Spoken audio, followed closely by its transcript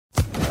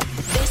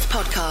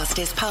podcast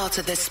is part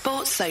of the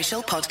Sports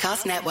Social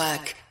Podcast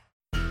Network.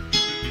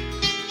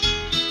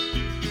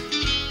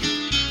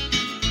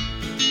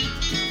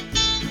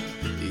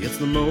 It's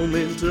the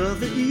moment of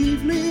the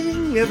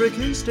evening every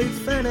K-State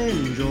fan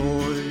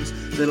enjoys.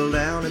 Settle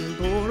down and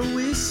pour a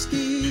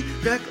whiskey,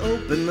 crack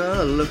open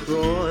a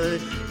LaCroix.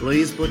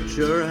 Please put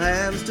your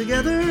hands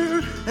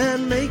together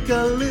and make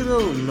a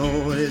little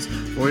noise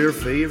for your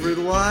favorite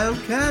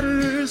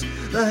Wildcatters,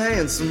 the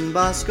handsome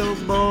Bosco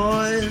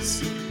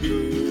Boys.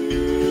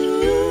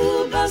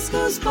 Ooh,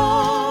 Bosco's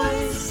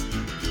Boys.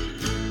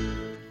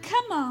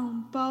 Come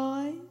on,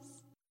 boys.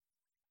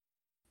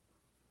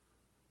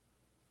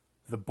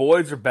 The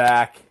boys are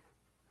back,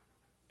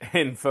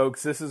 and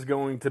folks, this is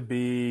going to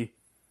be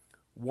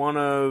one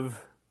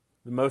of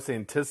the most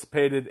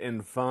anticipated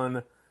and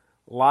fun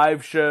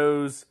live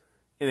shows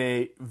in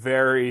a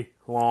very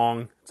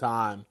long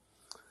time.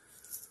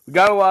 We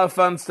got a lot of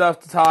fun stuff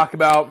to talk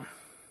about.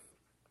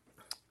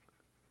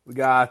 We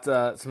got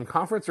some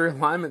conference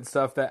realignment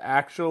stuff that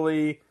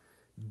actually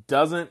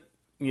doesn't,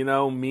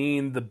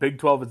 mean the Big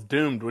 12 is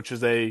doomed, which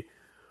is a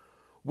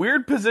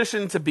weird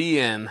position to be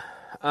in.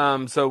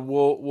 So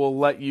we'll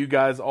let you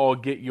guys all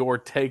get your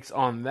takes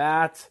on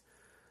that.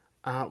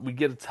 We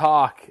get to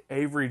talk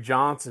Avery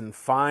Johnson.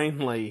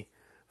 Finally,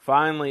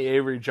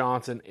 Avery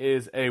Johnson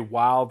is a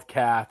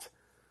Wildcat,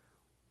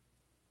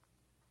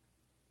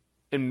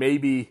 and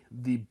maybe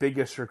the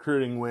biggest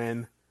recruiting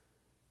win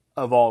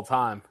of all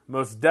time.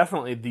 Most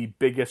definitely the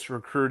biggest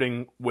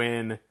recruiting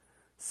win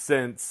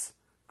since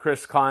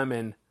Chris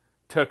Kleiman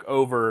took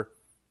over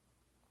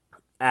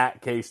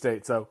at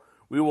K-State. So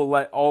we will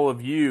let all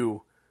of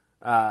you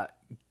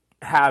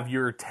have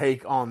your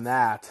take on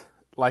that.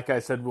 Like I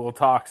said, we'll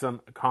talk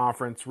some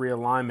conference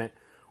realignment.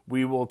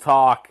 We will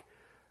talk,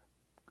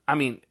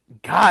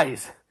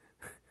 guys,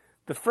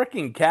 the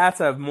freaking Cats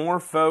have more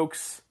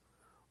folks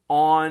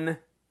on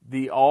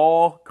the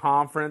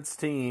all-conference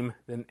team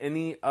than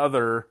any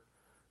other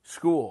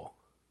school.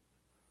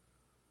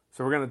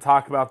 So we're going to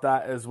talk about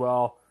that as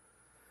well.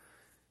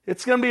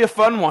 It's going to be a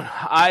fun one.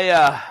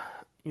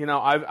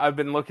 I've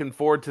been looking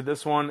forward to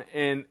this one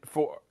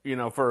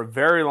for a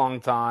very long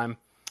time.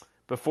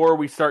 Before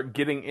we start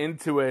getting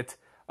into it,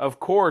 of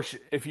course,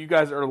 if you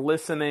guys are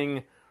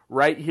listening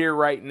right here,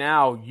 right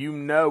now,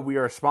 we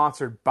are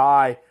sponsored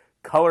by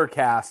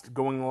Colorcast,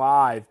 going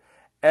live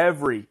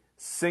every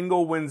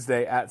single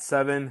Wednesday at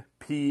 7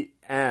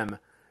 p.m.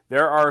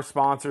 They're our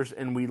sponsors,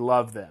 and we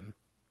love them.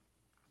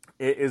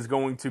 It is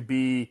going to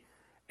be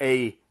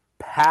a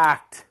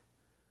packed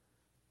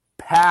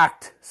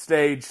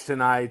stage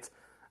tonight.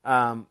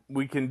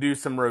 We can do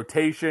some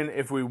rotation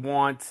if we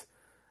want,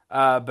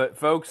 but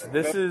folks,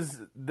 this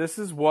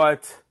is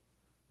what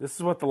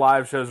the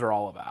live shows are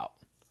all about.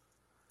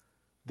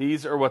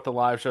 These are what the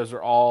live shows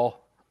are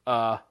all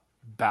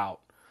about.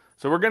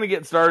 So we're going to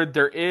get started.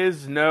 There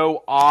is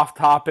no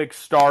off-topic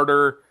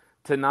starter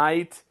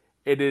tonight.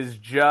 It is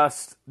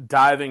just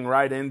diving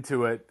right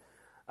into it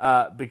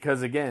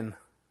because, again,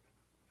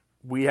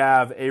 we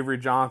have Avery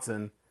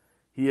Johnson.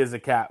 He is a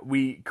Cat.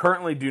 We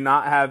currently do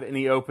not have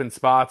any open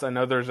spots. I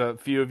know there's a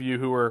few of you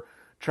who are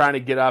trying to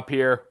get up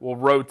here. We'll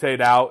rotate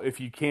out. If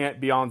you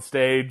can't be on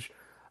stage,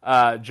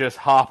 just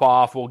hop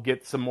off. We'll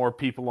get some more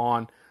people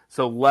on.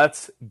 So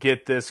let's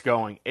get this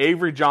going.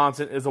 Avery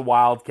Johnson is a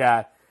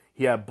Wildcat.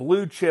 He had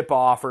blue chip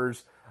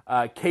offers.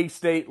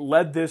 K-State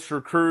led this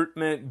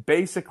recruitment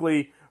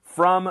basically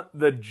from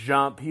the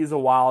jump. He's a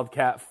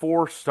Wildcat,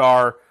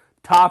 4-star,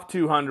 top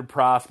 200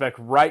 prospect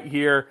right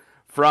here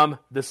from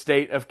the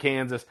state of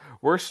Kansas.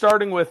 We're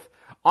starting with,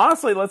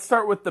 honestly, let's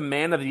start with the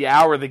man of the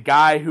hour, the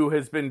guy who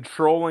has been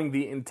trolling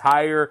the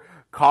entire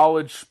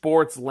college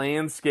sports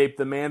landscape,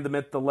 the man, the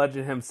myth, the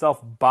legend himself,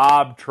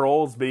 Bob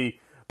Trollsby.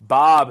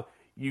 Bob,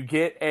 you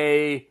get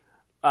a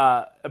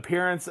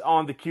appearance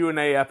on the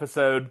Q&A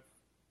episode,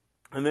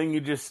 and then you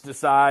just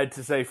decide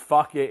to say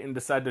fuck it and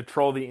decide to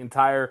troll the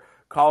entire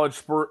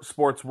college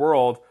sports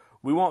world.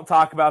 We won't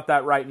talk about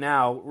that right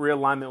now.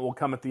 Realignment will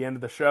come at the end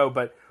of the show,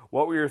 but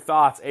what were your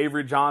thoughts?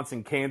 Avery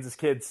Johnson, Kansas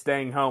kid,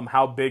 staying home.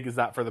 How big is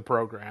that for the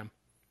program?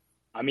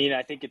 I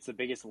think it's the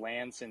biggest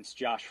land since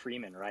Josh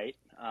Freeman, right?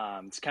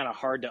 It's kind of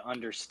hard to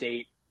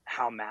understate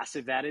how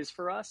massive that is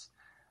for us.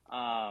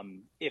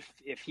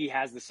 If he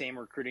has the same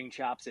recruiting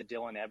chops that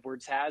Dylan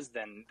Edwards has,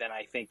 then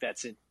I think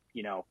that's it.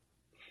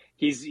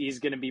 He's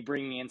going to be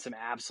bringing in some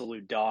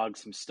absolute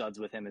dogs, some studs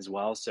with him as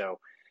well. So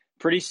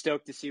pretty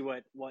stoked to see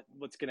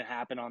what's going to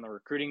happen on the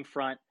recruiting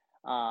front.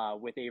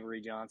 With Avery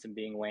Johnson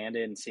being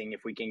landed and seeing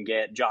if we can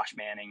get Josh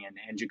Manning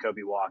and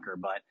Jacoby Walker.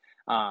 But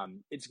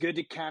it's good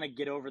to kind of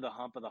get over the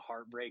hump of the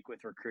heartbreak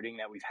with recruiting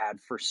that we've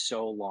had for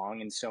so long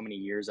and so many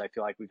years. I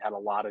feel like we've had a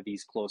lot of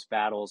these close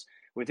battles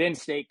with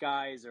in-state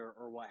guys or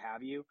what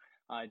have you.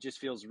 It just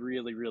feels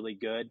really, really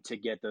good to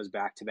get those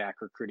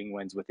back-to-back recruiting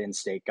wins with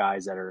in-state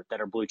guys that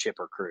are blue chip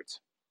recruits.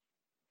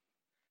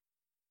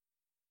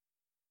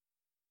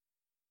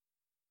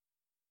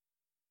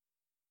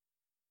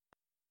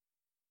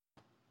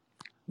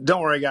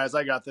 Don't worry, guys.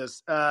 I got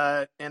this.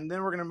 And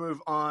then we're going to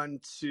move on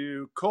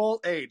to Cole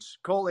H.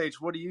 Cole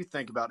H., what do you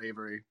think about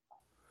Avery?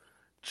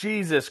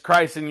 Jesus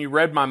Christ, and you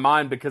read my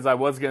mind because I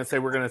was going to say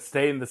we're going to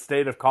stay in the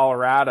state of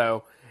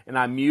Colorado, and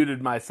I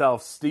muted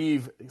myself.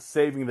 Steve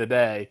saving the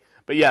day.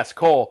 But yes,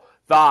 Cole,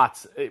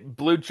 thoughts.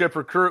 Blue chip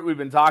recruit, we've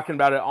been talking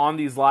about it on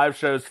these live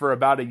shows for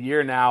about a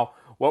year now.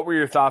 What were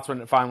your thoughts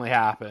when it finally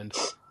happened?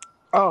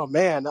 Oh,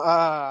 man.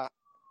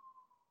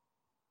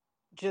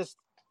 Just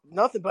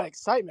nothing but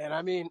excitement.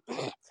 I mean,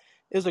 it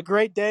was a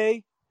great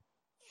day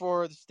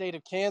for the state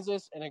of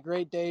Kansas and a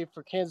great day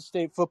for Kansas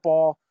State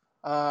football.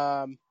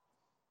 It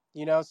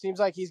seems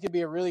like he's going to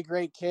be a really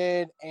great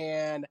kid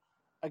and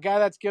a guy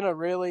that's going to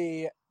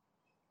really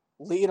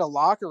lead a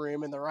locker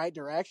room in the right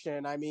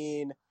direction. I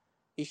mean,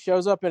 he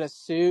shows up in a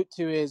suit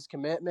to his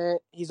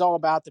commitment. He's all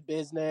about the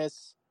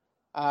business.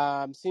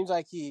 Seems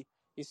like he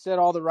said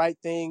all the right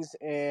things,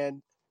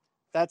 and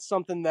that's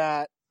something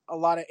that a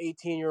lot of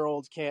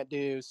 18-year-olds can't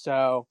do.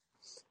 So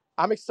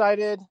I'm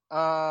excited.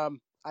 I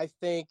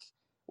think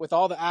with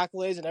all the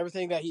accolades and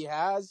everything that he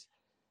has,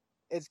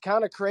 it's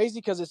kind of crazy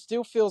because it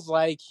still feels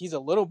like he's a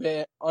little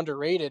bit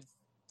underrated,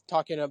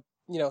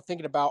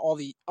 thinking about all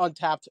the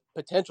untapped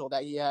potential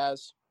that he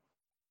has.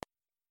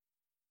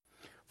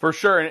 For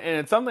sure, and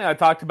it's something I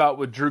talked about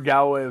with Drew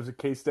Galloway of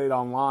K-State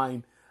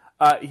Online.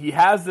 He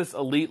has this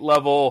elite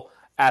level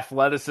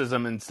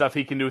athleticism and stuff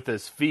he can do with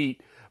his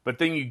feet, but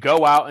then you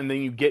go out and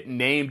then you get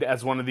named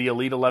as one of the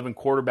Elite 11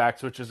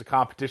 quarterbacks, which is a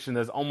competition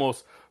that's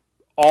almost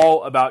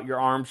all about your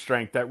arm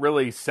strength. That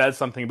really says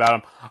something about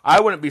him.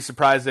 I wouldn't be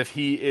surprised if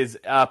he is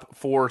up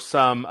for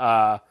some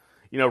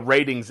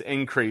ratings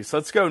increase.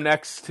 Let's go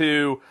next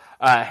to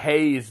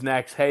Hayes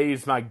next.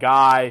 Hayes, my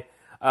guy.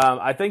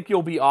 I think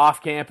you'll be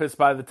off campus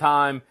by the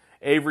time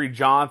Avery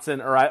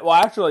Johnson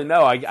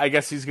I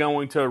guess he's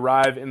going to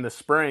arrive in the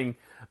spring.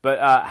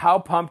 But how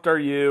pumped are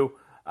you?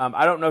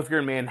 I don't know if you're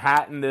in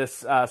Manhattan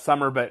this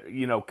summer, but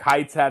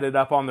Kites had it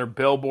up on their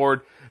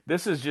billboard.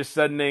 This is just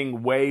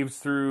sending waves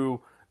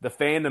through the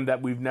fandom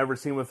that we've never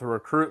seen with the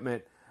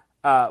recruitment.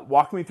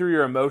 Walk me through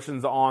your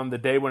emotions on the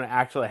day when it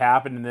actually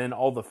happened and then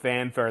all the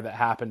fanfare that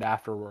happened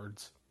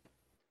afterwards.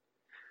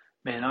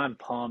 Man, I'm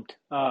pumped.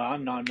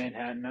 I'm not in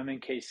Manhattan. I'm in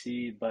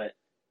KC, but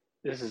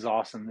this is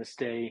awesome. This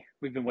day,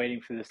 we've been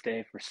waiting for this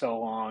day for so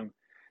long.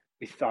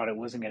 We thought it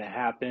wasn't going to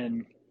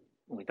happen.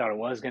 We thought it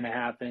was going to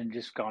happen,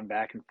 just gone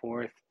back and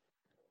forth.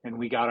 And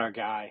we got our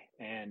guy.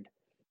 And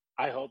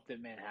I hope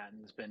that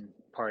Manhattan's been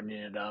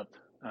partying it up.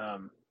 I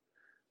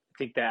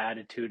think the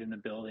attitude in the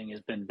building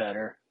has been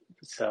better.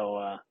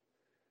 So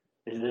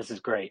this is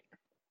great.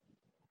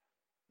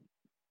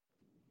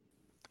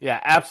 Yeah,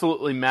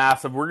 absolutely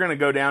massive. We're going to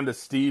go down to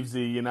Steve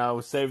Z,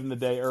 saving the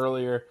day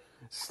earlier.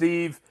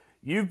 Steve,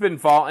 you've been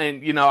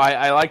following,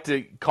 I like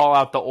to call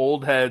out the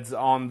old heads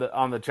on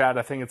the chat.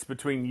 I think it's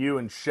between you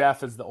and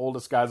Chef as the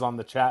oldest guys on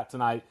the chat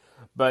tonight.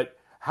 But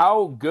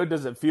how good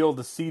does it feel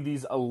to see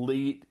these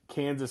elite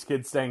Kansas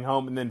kids staying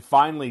home and then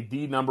finally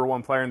the number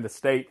one player in the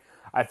state?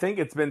 I think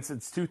it's been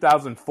since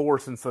 2004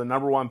 since the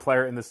number one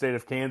player in the state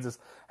of Kansas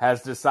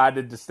has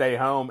decided to stay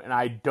home. And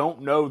I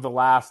don't know the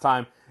last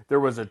time there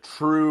was a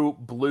true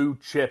blue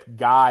chip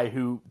guy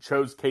who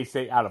chose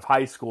K-State out of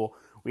high school.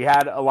 We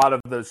had a lot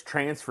of those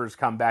transfers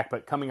come back,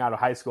 but coming out of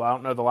high school, I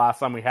don't know the last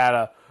time we had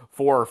a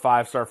 4 or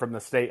 5 star from the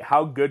state.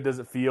 How good does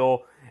it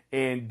feel?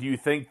 And do you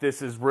think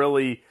this is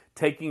really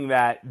taking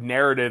that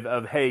narrative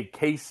of, hey,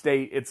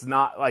 K-State, it's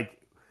not like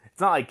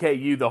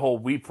KU, the whole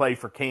we play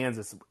for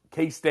Kansas.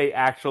 K-State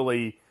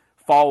actually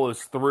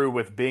follows through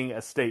with being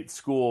a state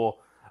school.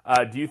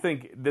 Do you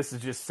think this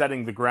is just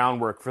setting the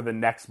groundwork for the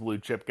next blue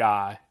chip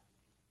guy?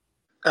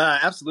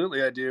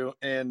 Absolutely, I do.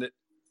 And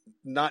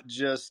not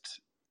just,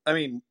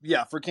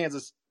 for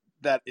Kansas,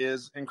 that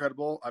is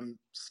incredible. I'm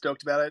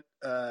stoked about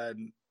it.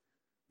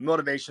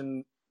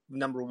 Motivation,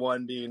 number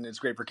one, being it's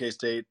great for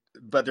K-State,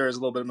 but there is a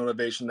little bit of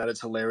motivation that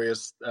it's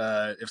hilarious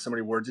if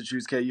somebody were to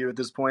choose KU at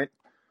this point.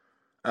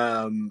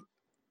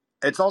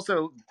 It's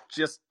also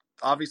just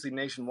obviously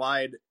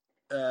nationwide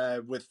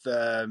with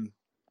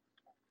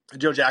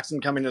Joe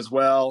Jackson coming as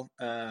well.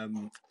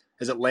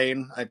 Is it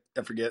Lane? I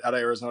forget, out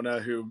of Arizona,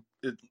 who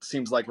it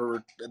seems like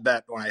when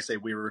I say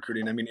we were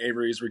recruiting, I mean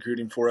Avery's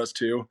recruiting for us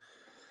too.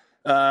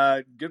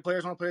 Good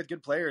players want to play with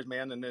good players,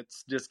 man, and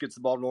it's just gets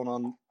the ball rolling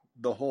on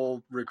the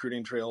whole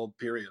recruiting trail,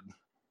 period.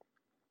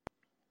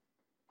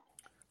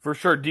 For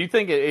sure. Do you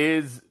think it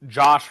is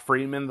Josh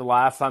Freeman the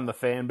last time the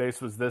fan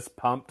base was this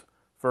pumped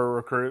for a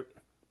recruit?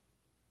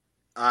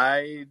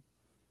 I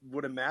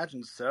would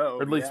imagine so.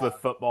 Or at least with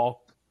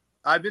football.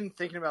 I've been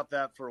thinking about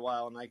that for a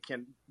while, and I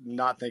can't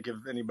not think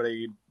of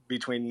anybody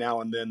between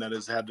now and then that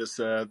has had this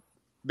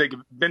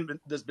been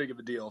this big of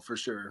a deal for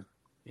sure.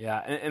 Yeah,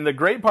 and the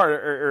great part,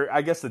 or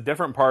I guess the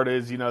different part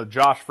is,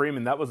 Josh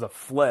Freeman, that was a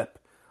flip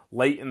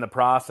late in the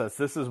process.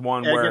 This is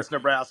one where against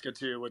Nebraska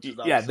too, which is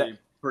obviously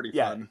pretty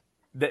fun.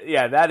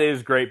 That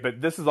is great, but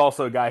this is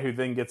also a guy who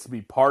then gets to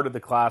be part of the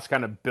class,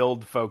 kind of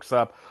build folks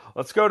up.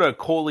 Let's go to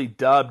Coley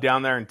Dub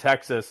down there in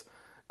Texas.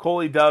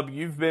 Coley Dub,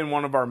 you've been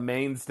one of our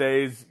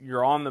mainstays.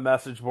 You're on the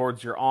message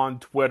boards. You're on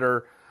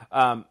Twitter.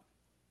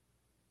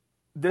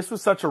 This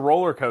was such a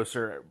roller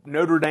coaster.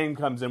 Notre Dame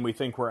comes in, we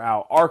think we're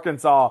out.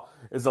 Arkansas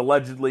is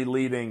allegedly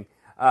leading,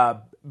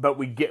 but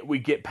we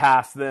get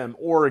past them.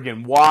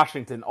 Oregon,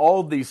 Washington,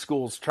 all of these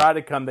schools try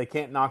to come. They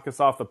can't knock us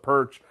off the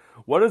perch.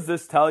 What does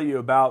this tell you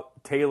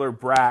about Taylor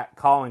Bratt,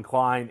 Colin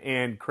Klein,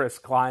 and Chris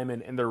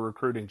Kleiman and their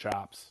recruiting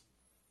chops?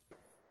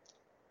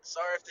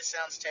 Sorry if this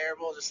sounds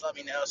terrible. Just let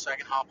me know so I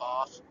can hop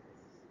off.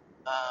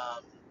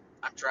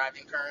 I'm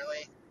driving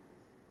currently,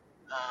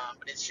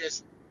 but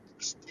it's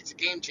a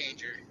game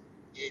changer.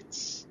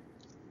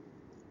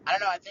 I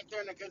don't know. I think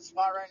they're in a good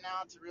spot right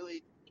now to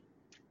really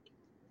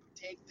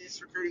take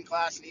this recruiting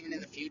class and even in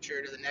the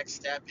future to the next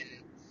step and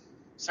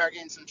start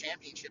getting some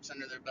championships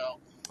under their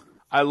belt.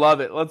 I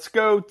love it. Let's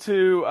go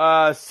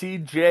to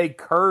C.J.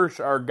 Kirsch,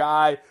 our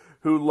guy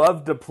who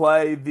loved to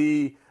play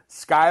the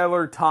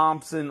Skylar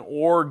Thompson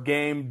or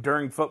game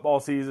during football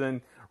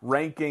season,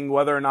 ranking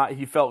whether or not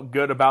he felt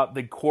good about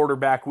the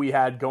quarterback we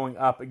had going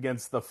up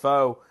against the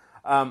foe.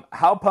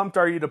 How pumped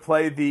are you to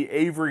play the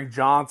Avery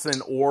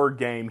Johnson or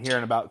game here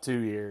in about 2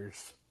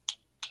 years?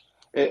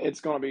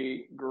 It's going to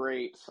be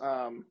great.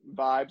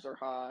 Vibes are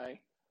high.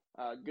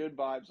 Good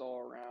vibes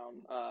all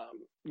around.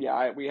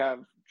 We have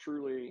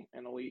truly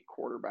an elite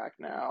quarterback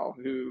now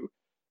who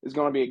is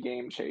going to be a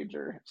game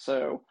changer.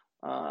 So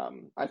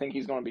I think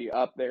he's going to be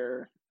up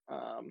there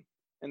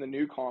in the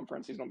new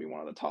conference. He's going to be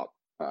one of the top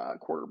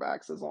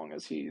quarterbacks as long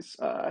as he's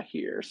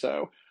here.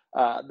 So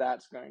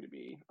that's going to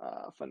be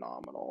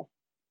phenomenal.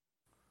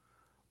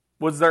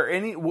 Was there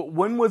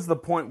when was the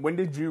point, when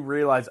did you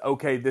realize,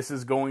 okay, this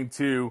is going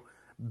to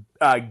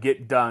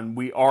get done?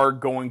 We are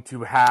going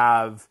to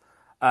have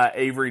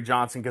Avery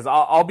Johnson, because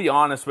I'll be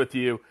honest with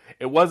you,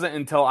 it wasn't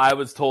until I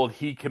was told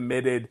he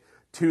committed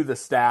to the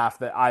staff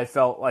that I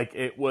felt like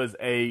it was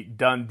a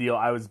done deal.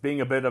 I was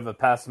being a bit of a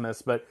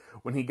pessimist, but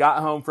when he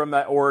got home from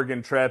that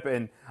Oregon trip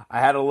and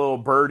I had a little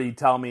birdie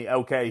tell me,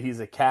 okay,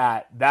 he's a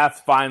cat, that's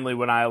finally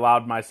when I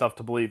allowed myself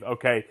to believe,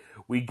 okay,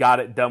 we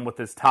got it done with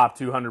this top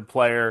 200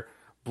 player,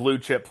 blue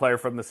chip player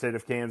from the state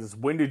of Kansas.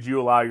 When did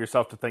you allow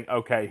yourself to think,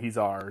 okay, he's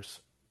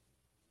ours?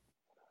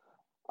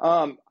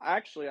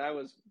 Actually, I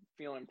was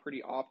feeling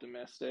pretty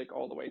optimistic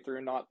all the way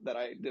through. Not that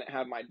I didn't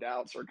have my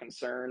doubts or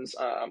concerns.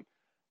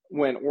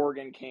 When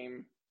Oregon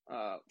came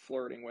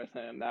flirting with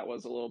him, that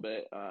was a little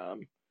bit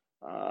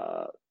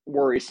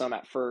worrisome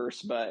at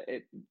first, but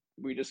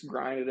we just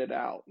grinded it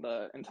out.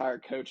 The entire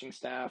coaching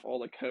staff, all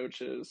the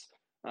coaches,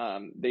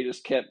 they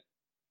just kept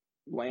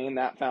laying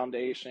that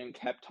foundation,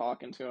 kept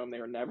talking to him. They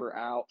were never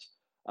out.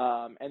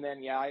 And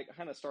then, I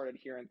kind of started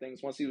hearing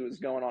things once he was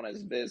going on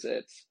his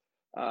visits,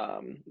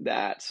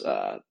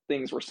 that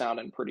things were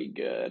sounding pretty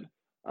good.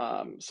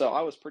 So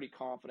I was pretty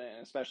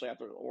confident, especially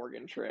after the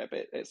Oregon trip.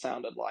 It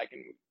sounded like,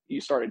 and you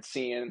started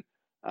seeing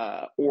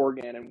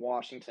Oregon and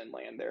Washington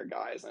land their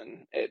guys,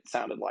 and it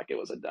sounded like it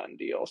was a done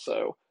deal.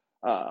 So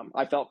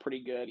I felt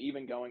pretty good,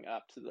 even going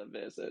up to the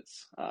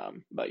visits.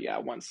 But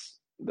once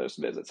those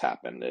visits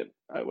happened, it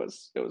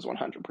was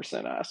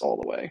 100% us all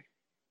the way.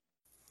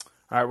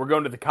 All right, we're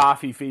going to the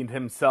coffee fiend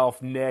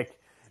himself, Nick.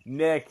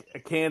 Nick, a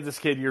Kansas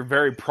kid, you're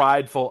very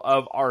prideful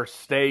of our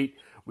state.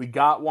 We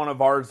got one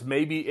of ours.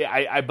 Maybe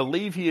I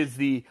believe he is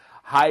the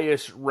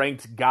highest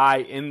ranked guy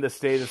in the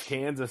state of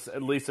Kansas,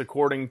 at least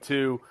according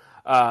to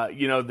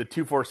the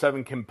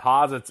 247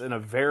 composites, in a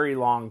very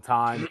long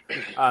time.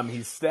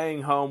 He's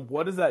staying home.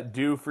 What does that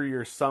do for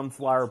your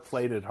sunflower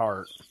plated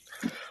heart?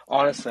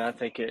 Honestly, I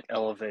think it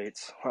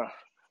elevates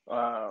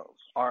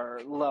our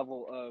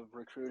level of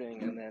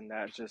recruiting, and then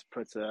that just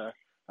puts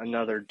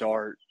another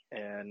dart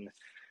and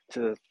to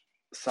the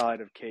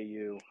side of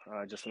KU,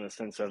 just in the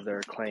sense of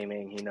they're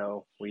claiming,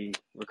 we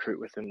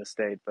recruit within the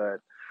state, but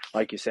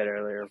like you said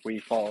earlier, we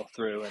follow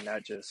through, and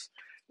that just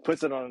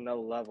puts it on another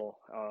level.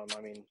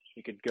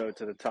 You could go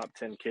to the top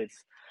 10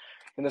 kids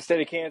in the state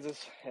of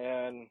Kansas,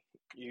 and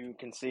you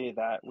can see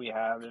that we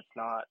have, if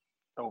not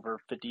over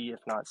 50, if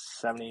not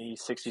 70,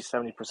 60,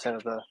 70%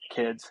 of the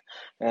kids.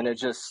 And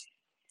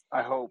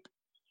I hope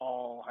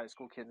all high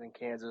school kids in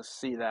Kansas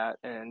see that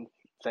and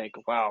think,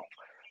 wow,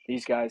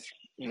 these guys,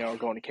 are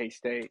going to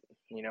K-State,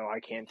 I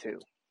can too.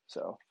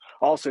 So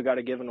also got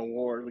to give an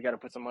award. We got to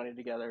put some money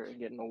together and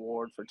get an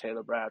award for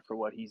Taylor Bratt for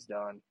what he's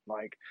done.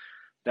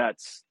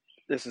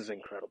 This is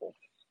incredible.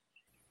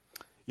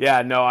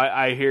 Yeah, no,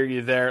 I hear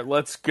you there.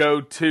 Let's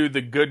go to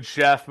the good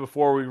chef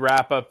before we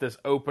wrap up this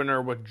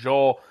opener with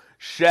Joel.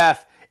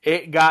 Chef,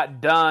 it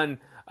got done.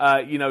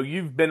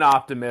 You've been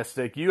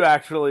optimistic. You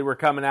actually were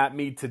coming at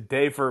me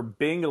today for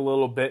being a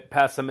little bit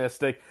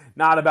pessimistic,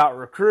 not about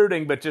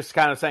recruiting, but just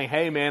kind of saying,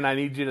 hey, man, I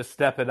need you to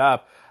step it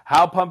up.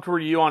 How pumped were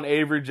you on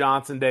Avery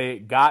Johnson Day?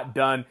 It got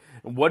done.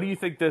 And what do you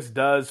think this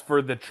does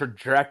for the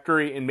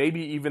trajectory and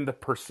maybe even the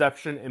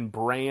perception and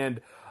brand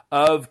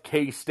of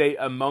K-State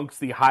amongst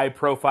the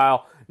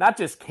high-profile, not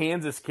just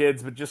Kansas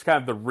kids, but just kind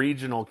of the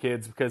regional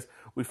kids? Because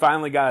we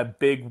finally got a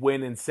big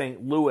win in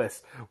St.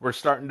 Louis. We're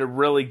starting to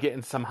really get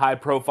in some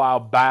high-profile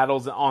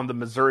battles on the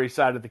Missouri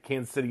side of the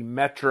Kansas City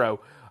Metro.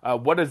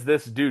 What does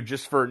this do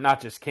just for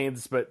not just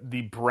Kansas, but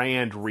the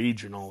brand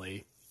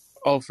regionally?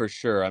 Oh, for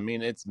sure. I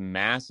mean, it's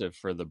massive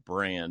for the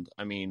brand.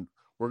 I mean,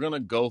 we're going to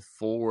go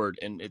forward,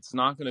 and it's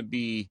not going to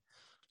be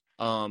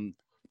um,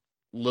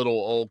 little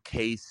old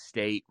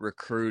K-State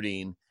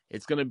recruiting.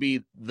 It's going to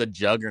be the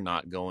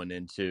juggernaut going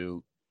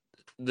into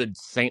the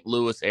St.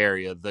 Louis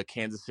area, the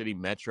Kansas City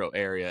metro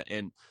area.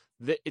 And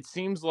it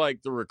seems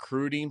like the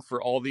recruiting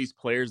for all these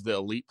players, the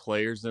elite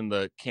players in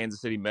the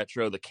Kansas City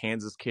metro, the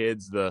Kansas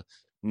kids, the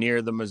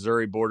near the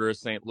Missouri border of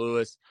St.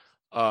 Louis,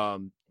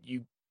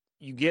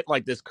 you get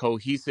like this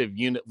cohesive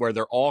unit where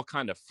they're all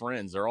kind of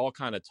friends. They're all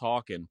kind of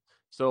talking.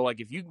 So like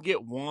if you can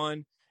get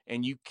one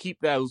and you keep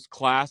those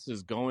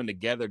classes going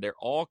together, they're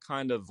all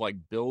kind of like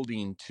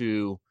building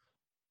to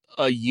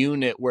a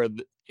unit where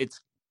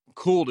it's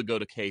cool to go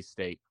to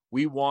K-State.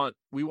 We want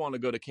to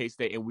go to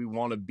K-State, and we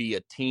want to be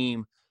a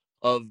team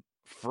of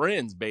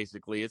friends.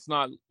 Basically, it's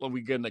not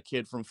we getting a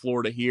kid from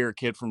Florida here, a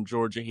kid from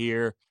Georgia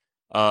here,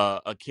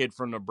 a kid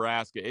from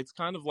Nebraska. It's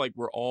kind of like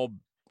we're all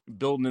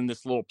building in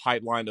this little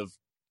pipeline of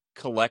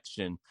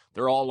collection.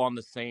 They're all on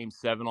the same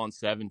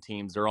 7-on-7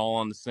 teams. They're all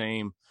on the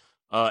same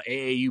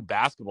AAU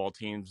basketball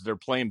teams. They're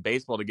playing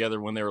baseball together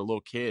when they were little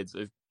kids.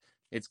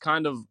 It's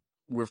kind of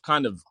we've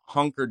kind of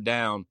hunkered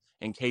down,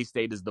 and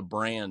K-State is the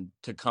brand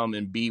to come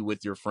and be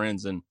with your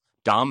friends and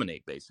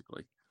dominate,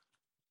 basically.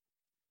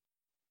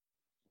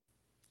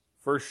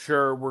 For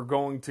sure, we're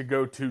going to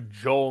go to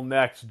Joel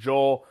next.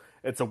 Joel,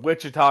 it's a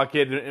Wichita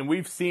kid, and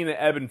we've seen it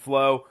ebb and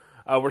flow.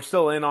 We're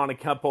still in on a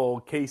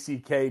couple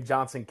KCK,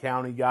 Johnson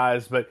County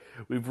guys, but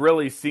we've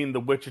really seen the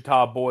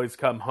Wichita boys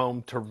come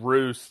home to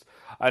roost.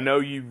 I know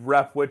you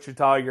rep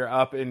Wichita, you're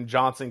up in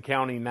Johnson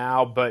County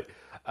now, but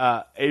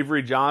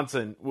Avery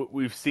Johnson,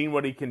 we've seen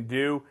what he can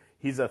do.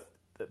 He's a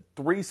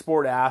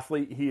three-sport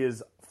athlete. He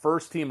is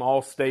first-team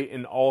All-State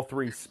in all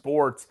three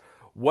sports.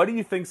 What do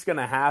you think's going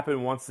to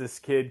happen once this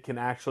kid can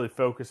actually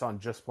focus on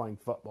just playing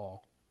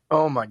football?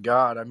 Oh my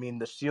God! I mean,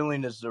 the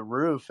ceiling is the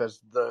roof, as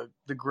the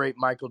great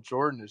Michael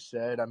Jordan has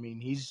said. I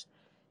mean, he's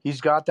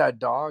got that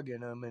dog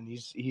in him, and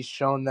he's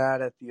shown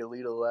that at the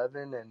Elite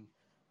 11, and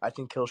I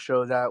think he'll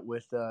show that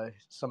with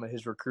some of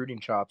his recruiting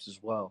chops as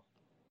well.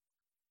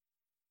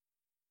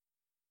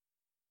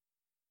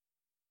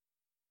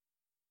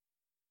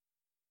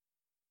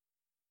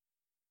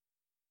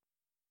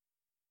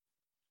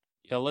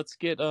 Yeah, let's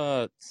get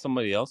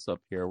somebody else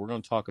up here. We're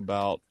going to talk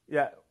about.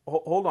 Yeah,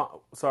 hold on.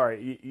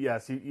 Sorry.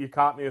 Yes, you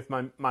caught me with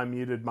my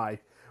muted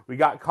mic. We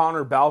got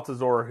Connor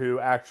Baltazar, who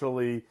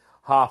actually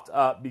hopped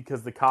up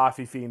because the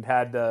Coffee Fiend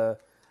had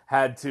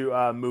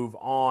to move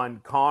on.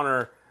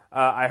 Connor,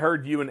 I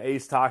heard you and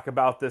Ace talk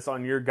about this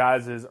on your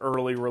guys'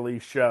 early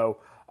release show.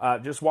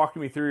 Just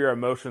walking me through your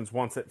emotions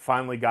once it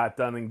finally got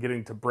done and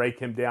getting to break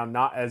him down,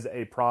 not as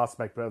a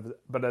prospect,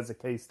 but as a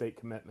K-State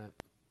commitment.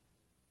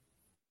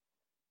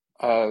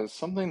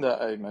 Something that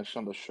I mentioned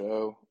on the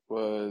show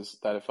was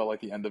that it felt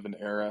like the end of an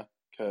era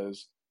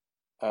because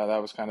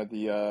that was kind of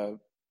the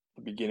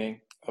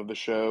beginning of the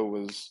show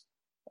was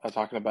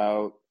talking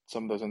about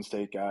some of those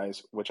in-state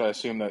guys, which I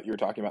assume that you were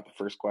talking about the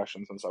first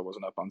question since I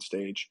wasn't up on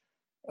stage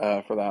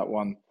for that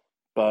one.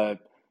 But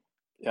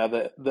yeah,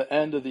 the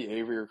end of the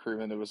Avery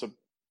recruitment, it was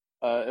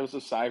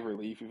a sigh of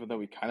relief, even though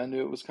we kind of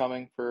knew it was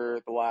coming for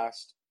the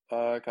last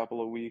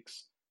couple of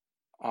weeks.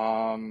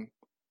 Um,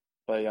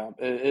 but yeah,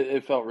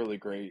 it felt really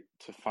great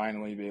to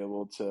finally be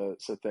able to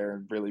sit there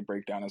and really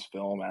break down his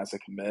film as a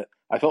commit.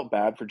 I felt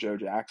bad for Joe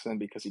Jackson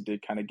because he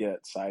did kind of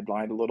get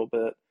sidelined a little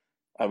bit.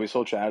 We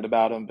still chatted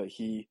about him, but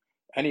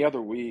any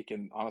other week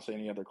and honestly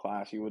any other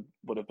class, he would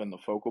have been the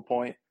focal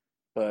point.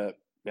 But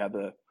yeah,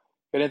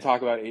 they didn't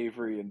talk about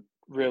Avery and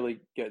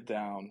really get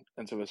down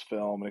into his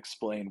film and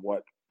explain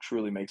what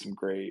truly makes him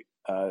great.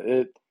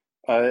 It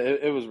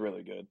was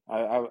really good.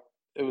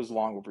 It was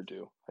long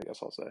overdue, I guess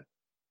I'll say.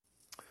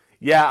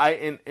 Yeah,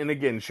 and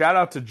again, shout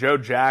out to Joe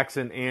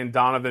Jackson and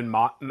Donovan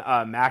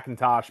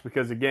McIntosh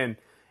because, again,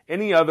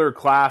 any other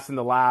class in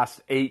the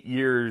last 8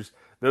 years,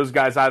 those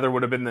guys either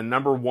would have been the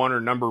number one or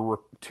number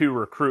two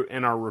recruit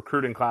in our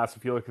recruiting class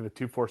if you look at the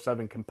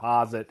 247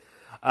 composite.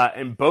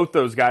 And both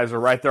those guys are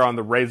right there on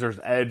the razor's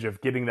edge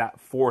of getting that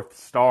fourth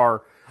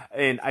star.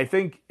 And I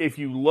think if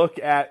you look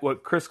at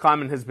what Chris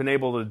Kleiman has been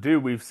able to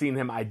do, we've seen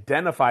him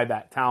identify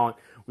that talent.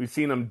 We've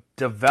seen him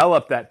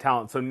develop that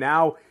talent. So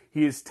now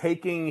he is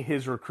taking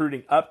his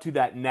recruiting up to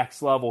that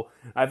next level.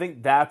 I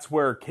think that's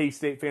where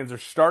K-State fans are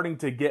starting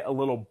to get a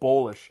little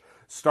bullish,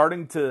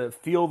 starting to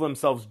feel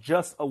themselves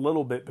just a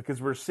little bit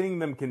because we're seeing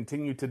them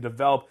continue to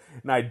develop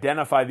and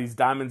identify these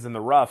diamonds in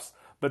the roughs.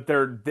 But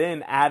they're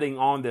then adding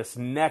on this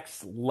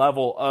next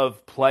level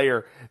of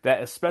player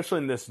that, especially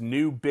in this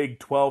new Big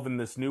 12, in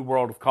this new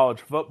world of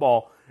college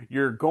football,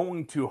 you're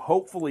going to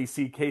hopefully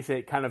see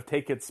K-State kind of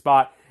take its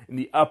spot in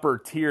the upper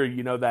tier,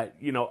 that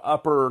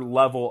upper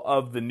level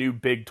of the new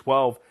Big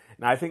 12.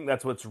 And I think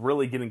that's what's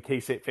really getting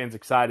K-State fans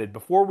excited.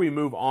 Before we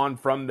move on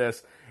from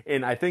this,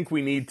 and I think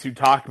we need to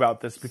talk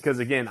about this because,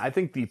 again, I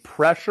think the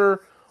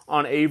pressure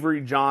on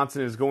Avery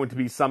Johnson is going to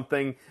be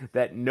something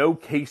that no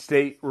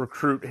K-State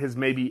recruit has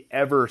maybe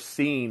ever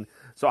seen.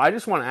 So I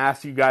just want to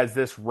ask you guys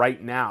this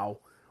right now.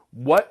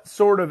 What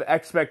sort of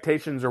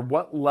expectations or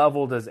what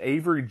level does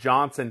Avery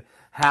Johnson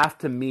have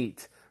to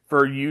meet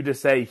for you to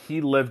say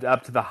he lived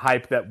up to the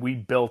hype that we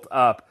built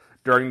up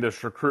during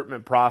this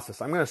recruitment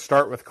process? I'm going to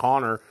start with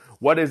Connor.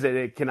 What is it?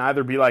 It can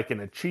either be like an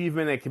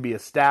achievement, it can be a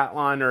stat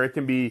line, or it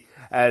can be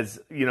as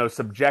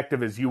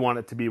subjective as you want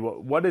it to be.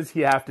 What does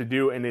he have to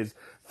do in his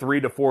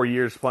 3 to 4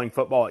 years playing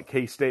football at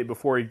K-State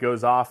before he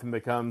goes off and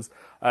becomes,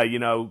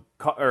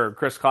 or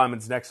Chris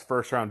Kleiman's next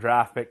first-round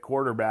draft pick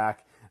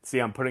quarterback? See,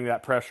 I'm putting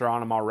that pressure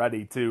on him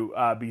already to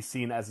be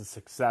seen as a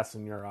success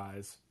in your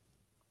eyes.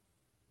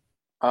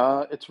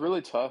 It's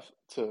really tough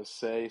to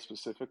say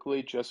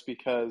specifically just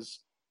because,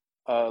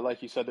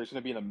 like you said, there's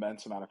going to be an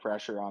immense amount of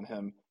pressure on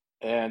him.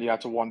 And you have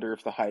to wonder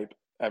if the hype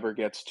ever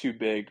gets too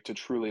big to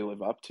truly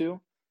live up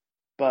to.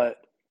 But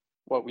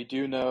what we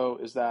do know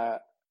is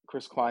that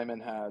Chris Kleiman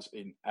has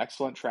an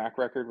excellent track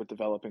record with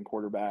developing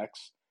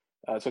quarterbacks.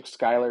 Took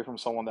Skyler from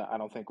someone that I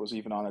don't think was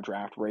even on a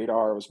draft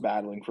radar, was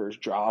battling for his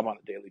job on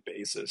a daily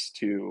basis,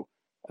 to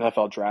an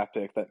NFL draft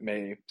pick that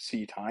may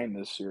see time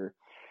this year.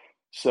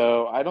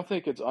 So I don't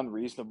think it's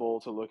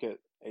unreasonable to look at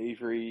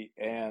Avery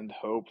and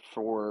hope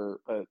for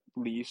at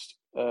least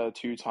a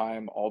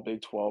two-time All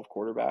Big 12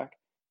 quarterback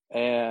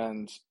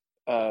and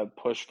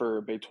push for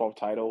a Big 12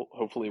 title,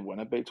 hopefully win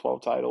a Big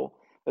 12 title,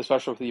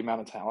 especially with the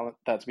amount of talent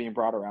that's being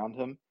brought around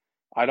him.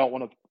 I don't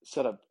want to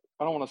set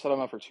him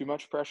up for too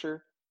much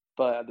pressure,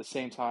 but at the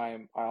same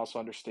time, I also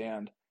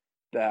understand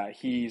that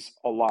he's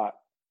a lot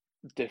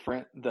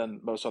different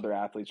than most other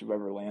athletes who've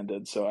ever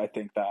landed. So I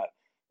think that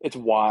it's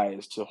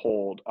wise to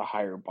hold a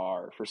higher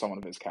bar for someone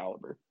of his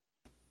caliber.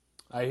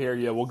 I hear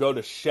you. We'll go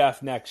to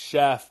Chef next.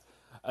 Chef,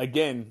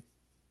 again,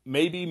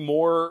 maybe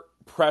more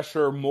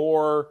pressure,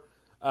 more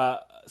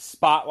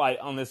spotlight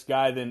on this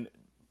guy than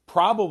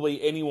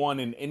probably anyone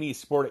in any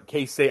sport at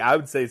K-State, I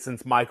would say,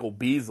 since Michael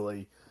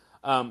Beasley.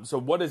 So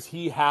what does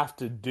he have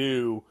to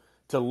do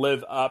to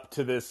live up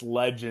to this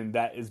legend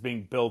that is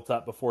being built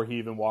up before he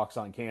even walks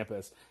on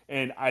campus?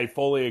 And I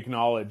fully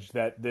acknowledge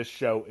that this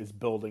show is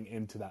building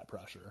into that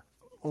pressure.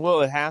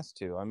 Well, it has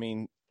to. I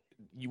mean,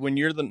 when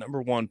you're the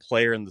number one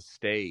player in the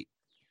state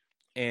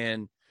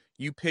and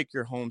you pick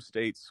your home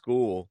state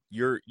school,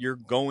 you're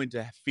going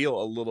to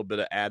feel a little bit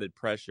of added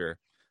pressure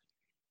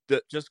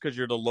just because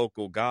you're the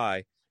local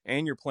guy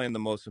and you're playing the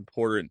most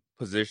important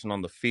position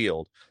on the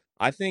field.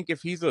 I think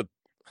if he's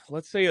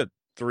let's say a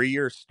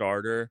 3-year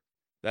starter,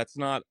 that's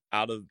not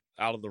out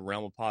of the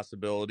realm of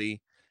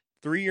possibility.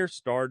 3-year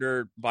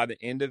starter, by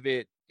the end of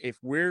it, if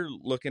we're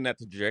looking at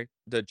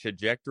the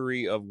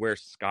trajectory of where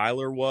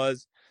Skyler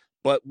was,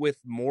 but with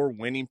more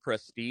winning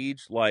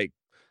prestige, like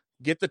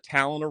get the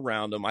talent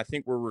around him. I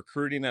think we're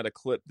recruiting at a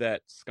clip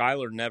that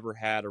Skyler never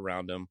had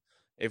around him.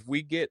 If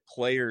we get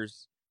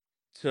players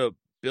to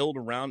build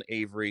around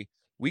Avery,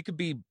 we could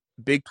be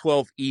Big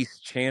 12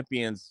 East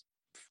champions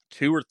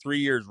 2 or 3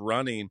 years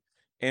running,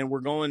 and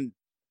we're going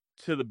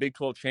to the Big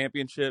 12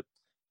 championship,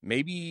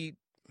 maybe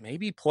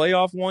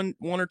playoff one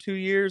or 2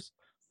 years,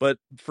 but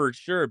for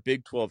sure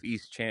Big 12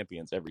 East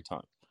champions every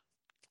time.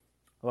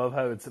 I love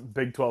how it's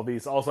Big 12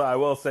 East. Also, I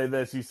will say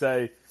this. You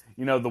say,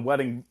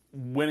 the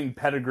winning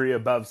pedigree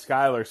above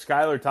Skyler.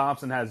 Skyler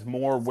Thompson has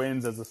more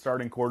wins as a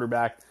starting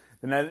quarterback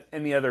than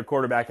any other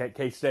quarterback at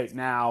K-State.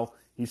 Now,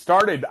 he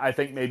started, I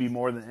think, maybe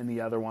more than any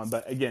other one.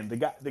 But again,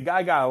 the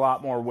guy got a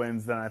lot more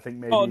wins than I think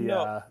maybe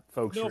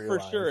folks realize. No, for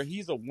sure.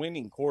 He's a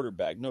winning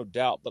quarterback, no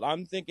doubt. But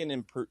I'm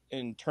thinking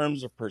in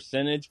terms of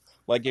percentage.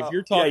 Like if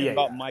you're talking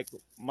about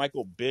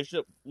Michael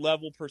Bishop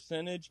level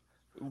percentage,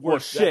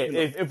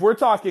 if we're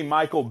talking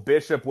Michael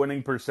Bishop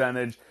winning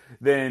percentage,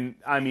 then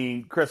I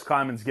mean Chris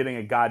Kleiman's getting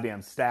a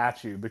goddamn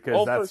statue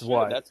because that's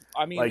what. That's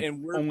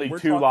and we're only we're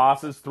 2 talking,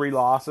 losses, 3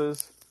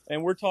 losses,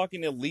 and we're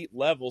talking elite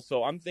level.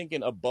 So I'm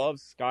thinking above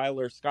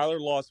Skyler. Skyler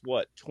lost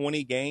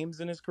 20 games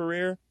in his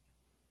career,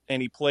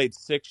 and he played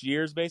 6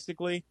 years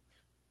basically.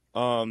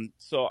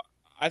 So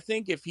I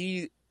think if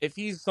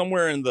he's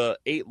somewhere in the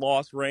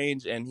 8-loss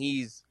range, and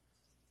he's,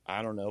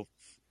 I don't know.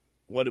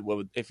 What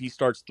if he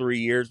starts 3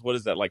 years? What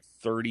is that, like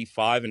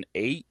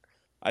 35-8?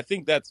 I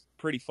think that's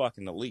pretty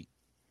fucking elite.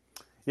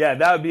 Yeah,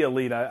 that would be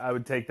elite. I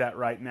would take that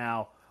right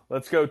now.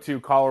 Let's go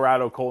to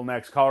Colorado Cole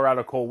next.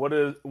 Colorado Cole, what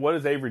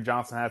does Avery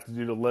Johnson have to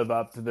do to live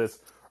up to this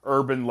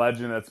urban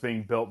legend that's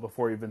being built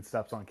before he even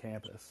steps on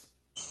campus?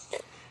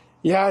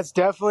 Yeah, it's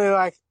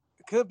definitely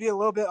could be a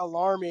little bit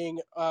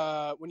alarming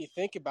when you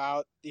think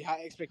about the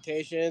high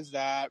expectations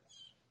that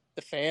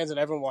the fans and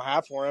everyone will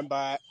have for him,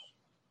 but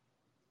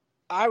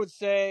I would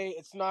say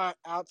it's not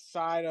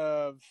outside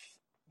of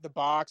the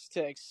box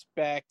to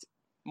expect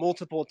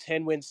multiple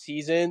 10-win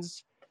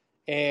seasons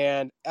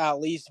and at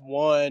least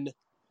one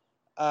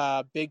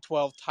Big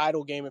 12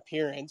 title game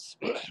appearance.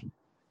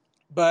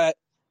 But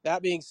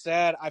that being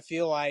said, I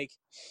feel like,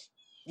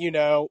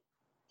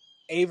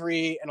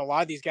 Avery and a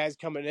lot of these guys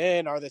coming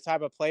in are the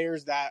type of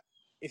players that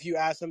if you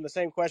ask them the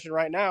same question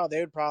right now, they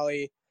would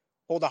probably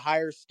hold a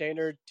higher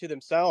standard to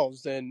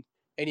themselves than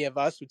any of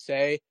us would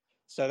say.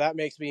 So that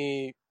makes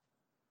me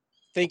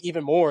think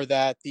even more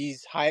that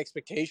these high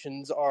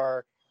expectations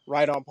are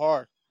right on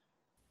par.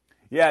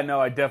 Yeah,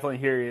 no, I definitely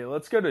hear you.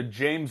 Let's go to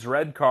James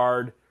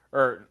Redcard.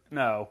 Or,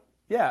 no.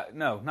 Yeah,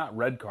 no, not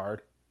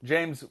Redcard.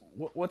 James,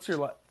 what's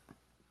your...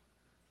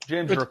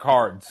 James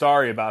Ricard.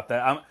 Sorry about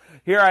that.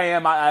 Here I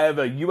am. I have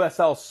a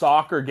USL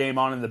soccer game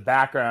on in the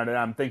background, and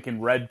I'm thinking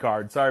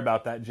Redcard. Sorry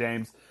about that,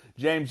 James.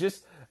 James,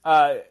 just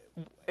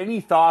any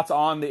thoughts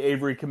on the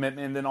Avery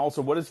commitment? And then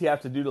also, what does he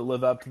have to do to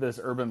live up to this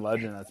urban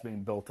legend that's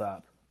being built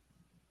up?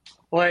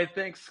 Well, hey,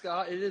 thanks,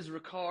 Scott. It is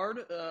Ricard,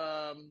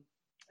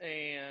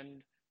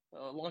 and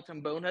a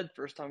longtime bonehead,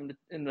 first time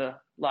in the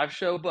live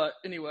show. But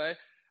anyway,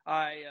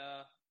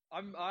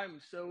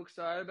 I'm so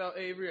excited about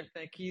Avery. I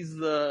think he's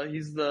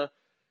the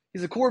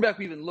quarterback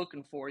we've been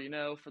looking for,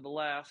 for the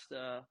last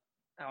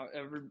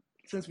ever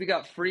since we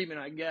got Freeman,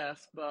 I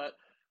guess. But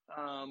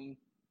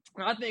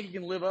I think he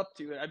can live up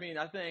to it. I mean,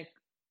 I think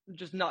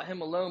just not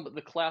him alone, but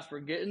the class we're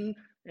getting,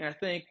 and I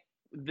think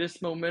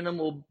this momentum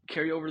will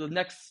carry over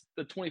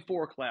the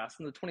 24 class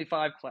and the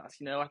 25 class.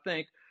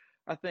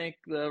 I think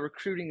the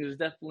recruiting is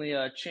definitely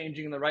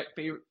changing in the right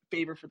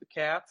favor for the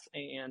Cats,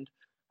 and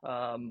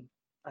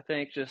I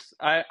think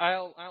I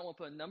don't want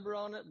to put a number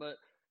on it, but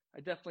I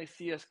definitely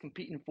see us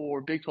competing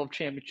for Big 12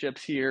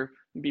 championships here,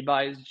 maybe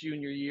by his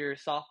junior year,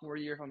 sophomore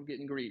year, if I'm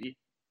getting greedy.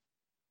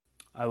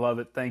 I love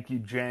it. Thank you,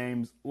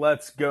 James.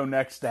 Let's go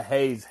next to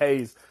Hayes.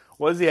 Hayes,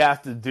 what does he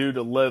have to do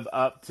to live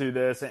up to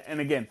this? And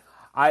again,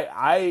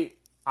 I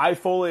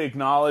fully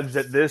acknowledge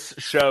that this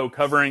show,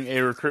 covering a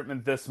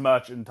recruitment this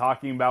much and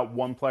talking about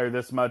one player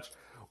this much,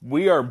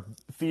 we are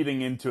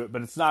feeding into it,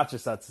 but it's not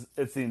just us,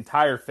 it's the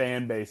entire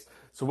fan base.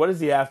 So what does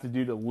he have to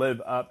do to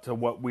live up to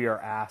what we are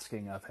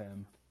asking of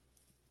him?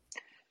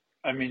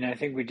 I mean, I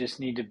think we just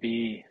need to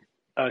be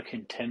a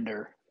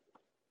contender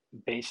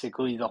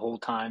basically the whole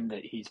time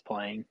that he's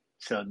playing.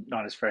 So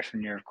not his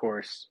freshman year, of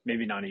course,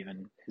 maybe not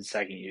even his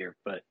second year,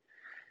 but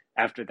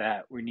after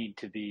that, we need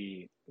to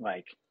be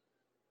like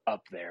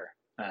up there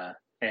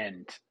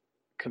and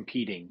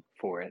competing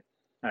for it.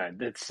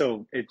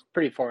 It's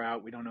pretty far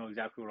out. We don't know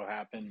exactly what will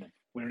happen.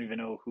 We don't even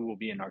know who will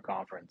be in our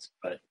conference,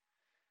 but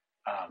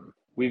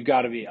we've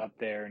got to be up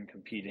there and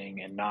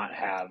competing and not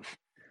have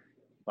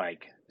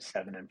like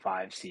 7 and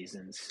 5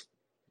 seasons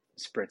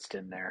spritzed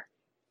in there.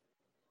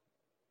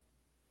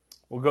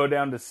 We'll go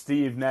down to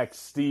Steve next.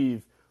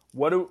 Steve,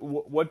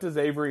 what does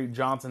Avery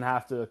Johnson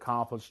have to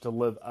accomplish to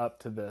live up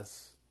to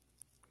this?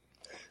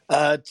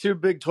 2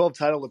 Big 12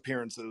 title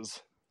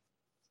appearances.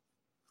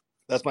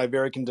 That's my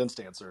very condensed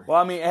answer. Well,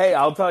 I mean, hey,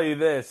 I'll tell you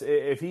this.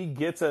 If he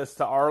gets us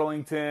to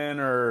Arlington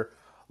or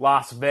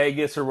Las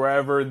Vegas or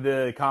wherever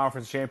the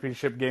conference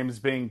championship game is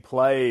being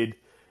played,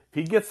 if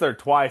he gets there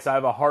twice, I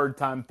have a hard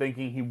time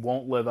thinking he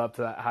won't live up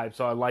to that hype.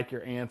 So I like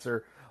your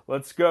answer.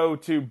 Let's go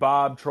to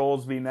Bob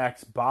Trollsby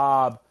next.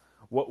 Bob,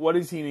 what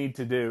does he need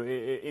to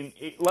do?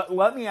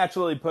 Let me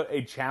actually put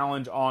a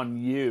challenge on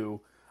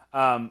you.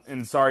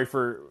 And sorry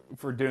for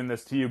doing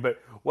this to you, but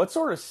what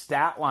sort of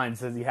stat lines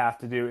does he have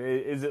to do?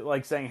 Is it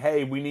like saying,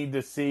 hey, we need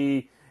to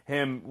see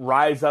him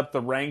rise up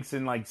the ranks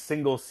in like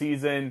single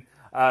season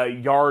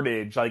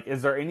yardage? Like,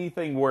 is there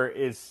anything where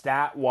is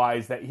stat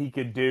wise that he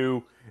could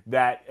do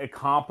that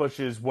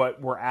accomplishes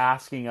what we're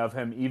asking of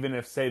him, even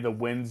if, say, the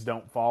wins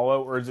don't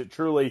follow? Or is it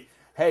truly,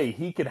 hey,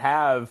 he could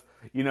have,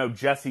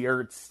 Jesse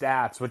Ertz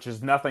stats, which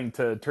is nothing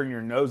to turn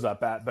your nose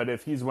up at, but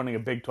if he's winning a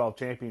Big 12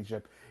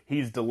 championship,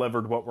 he's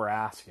delivered what we're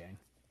asking?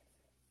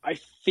 I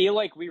feel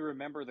like we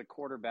remember the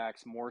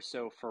quarterbacks more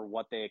so for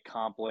what they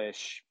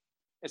accomplish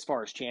as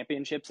far as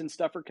championships and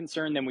stuff are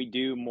concerned than we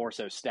do more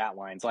so stat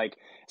lines. Like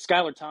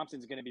Skylar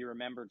Thompson's going to be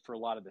remembered for a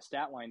lot of the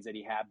stat lines that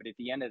he had, but at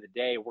the end of the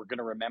day, we're going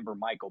to remember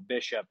Michael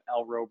Bishop,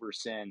 L.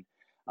 Roberson,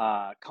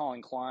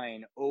 Colin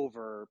Klein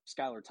over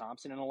Skylar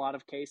Thompson in a lot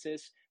of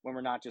cases when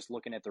we're not just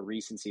looking at the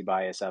recency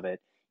bias of it,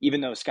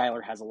 even though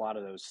Skylar has a lot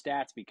of those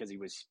stats because he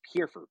was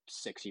here for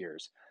 6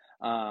 years.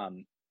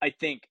 I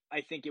think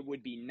it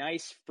would be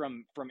nice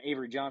from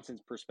Avery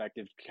Johnson's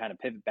perspective to kind of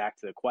pivot back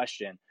to the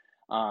question.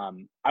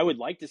 I would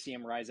like to see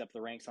him rise up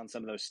the ranks on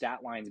some of those stat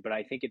lines, but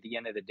I think at the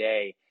end of the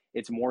day,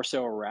 it's more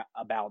so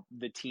about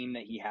the team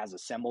that he has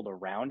assembled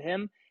around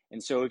him.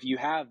 And so if you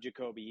have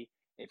Jacoby,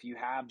 if you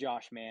have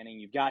Josh Manning,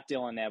 you've got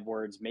Dylan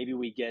Edwards, maybe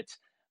we get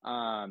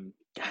and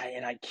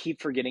I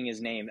keep forgetting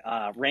his name,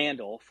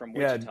 Randall from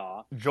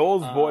Wichita.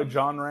 Joel's boy,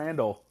 John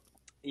Randall.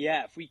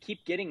 Yeah, if we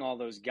keep getting all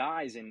those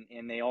guys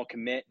and they all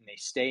commit and they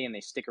stay and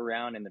they stick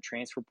around and the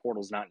transfer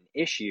portal is not an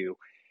issue,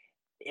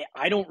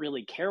 I don't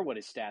really care what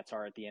his stats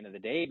are at the end of the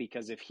day,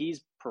 because if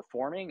he's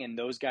performing and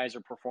those guys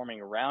are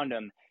performing around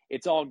him,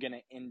 it's all going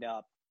to end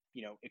up,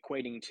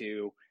 equating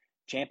to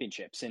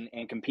championships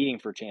and competing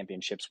for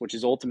championships, which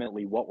is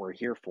ultimately what we're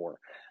here for.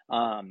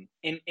 And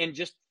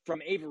just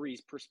from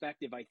Avery's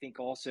perspective, I think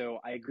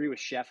also I agree with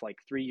Chef, like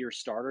 3-year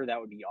starter,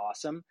 that would be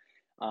awesome.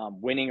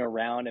 Winning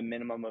around a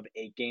minimum of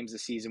 8 games a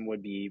season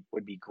would be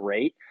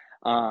great.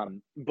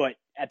 But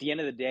at the end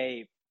of the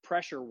day,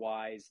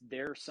 pressure-wise,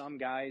 there are some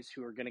guys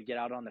who are going to get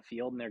out on the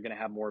field and they're going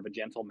to have more of a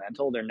gentle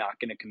mental. They're not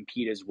going to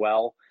compete as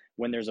well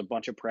when there's a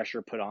bunch of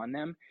pressure put on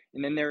them.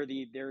 And then there are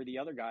the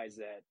other guys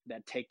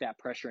that take that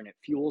pressure and it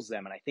fuels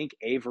them. And I think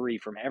Avery,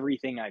 from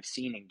everything I've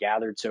seen and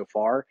gathered so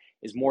far,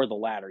 is more the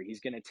latter. He's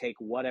going to take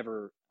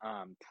whatever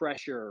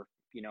pressure,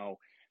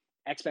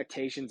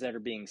 expectations that are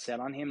being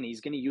set on him, and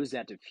he's going to use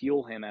that to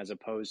fuel him, as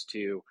opposed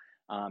to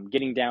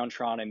getting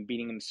downtrodden,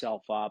 beating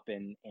himself up,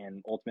 and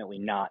ultimately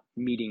not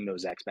meeting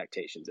those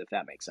expectations, if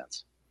that makes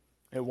sense.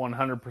 It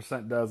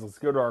 100% does. Let's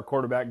go to our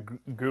quarterback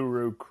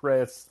guru,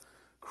 Chris.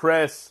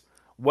 Chris,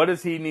 what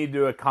does he need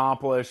to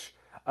accomplish?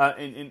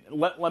 And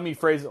let me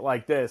phrase it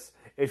like this.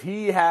 If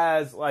he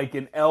has like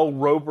an L.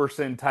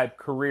 Roberson type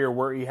career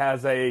where he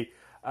has a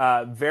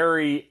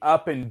very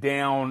up and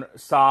down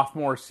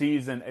sophomore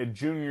season, a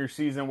junior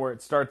season where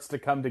it starts to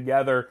come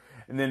together,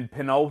 and then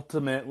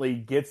penultimately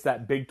gets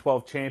that Big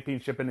 12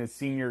 championship in his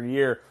senior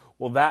year,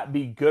 will that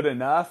be good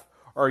enough?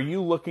 Or are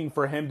you looking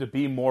for him to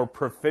be more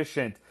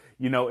proficient,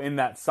 in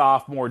that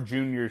sophomore,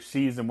 junior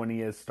season when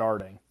he is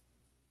starting?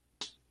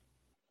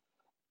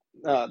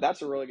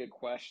 That's a really good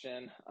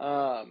question.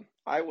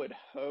 I would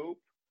hope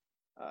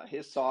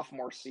his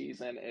sophomore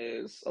season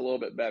is a little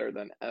bit better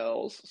than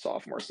L's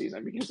sophomore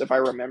season, because if I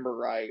remember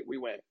right, we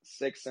went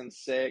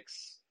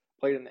 6-6,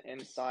 played in the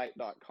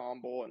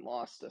Insight.com Bowl and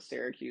lost to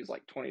Syracuse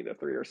like 20-3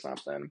 or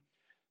something.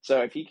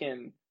 So if he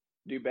can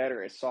do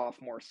better his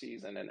sophomore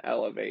season and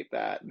elevate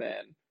that,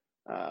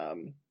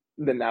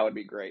 then that would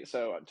be great.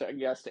 So to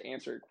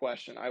answer your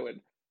question, I would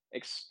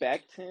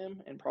expect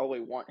him and probably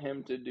want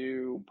him to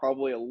do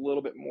probably a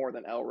little bit more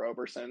than L.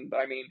 Roberson.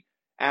 But I mean,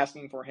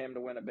 asking for him to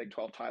win a Big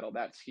 12 title,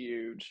 that's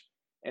huge.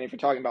 And if you're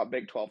talking about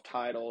Big 12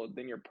 title,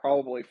 then you're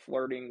probably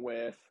flirting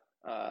with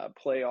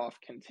playoff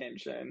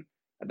contention.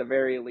 At the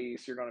very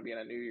least, you're going to be in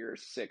a New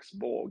Year's Six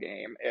bowl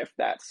game, if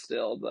that's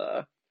still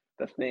the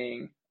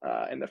thing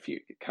in the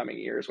coming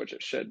years, which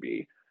it should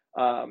be.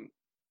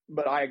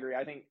 But I agree.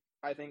 I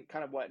think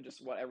kind of what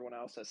everyone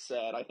else has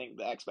said. I think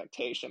the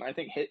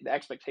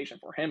expectation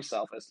for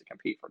himself is to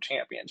compete for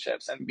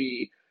championships and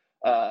be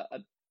a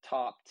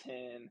top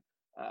 10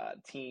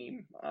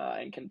 team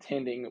and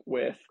contending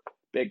with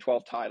Big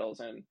 12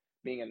 titles and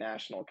being a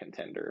national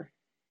contender.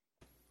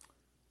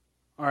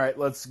 All right,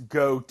 let's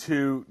go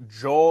to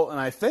Joel, and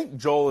I think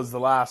Joel is the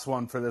last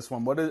one for this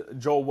one. What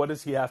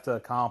does he have to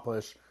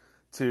accomplish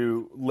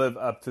to live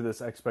up to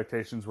this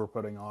expectations we're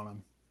putting on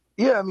him?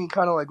 Yeah, I mean,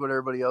 kind of like what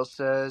everybody else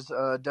says.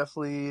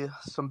 Definitely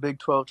some Big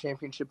 12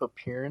 championship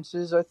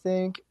appearances, I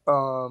think.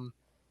 And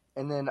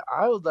then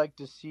I would like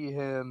to see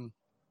him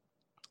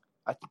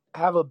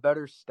have a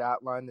better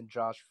stat line than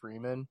Josh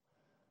Freeman,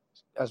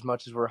 as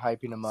much as we're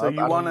hyping him up.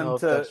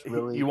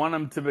 So you want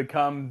him to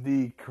become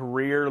the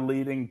career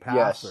leading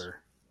passer?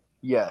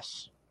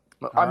 Yes.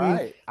 I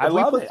mean, I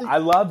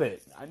love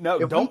it. No,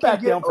 don't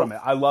back down from it.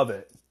 I love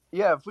it.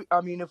 Yeah,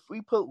 if we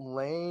put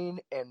Lane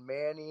and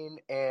Manning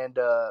and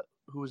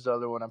who's the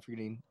other one I'm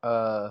forgetting?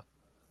 Well,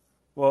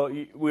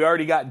 we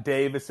already got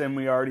Davis and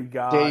we already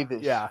got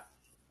Davis.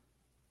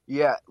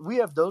 Yeah, we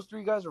have those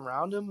three guys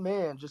around him.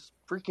 Man, just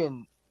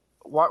freaking.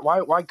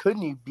 Why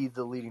couldn't he be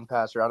the leading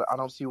passer? I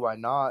don't see why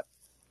not.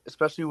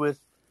 Especially with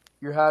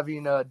you're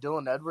having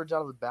Dylan Edwards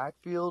out of the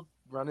backfield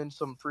running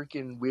some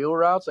freaking wheel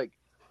routes. Like,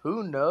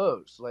 who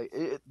knows? Like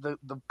the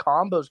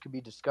combos could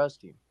be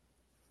disgusting.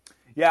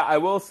 Yeah, I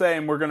will say,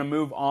 and we're going to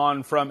move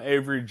on from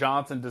Avery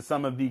Johnson to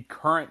some of the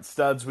current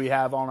studs we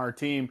have on our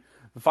team.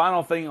 The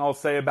final thing I'll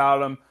say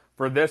about him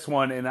for this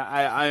one, and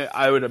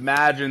I would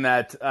imagine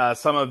that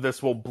some of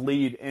this will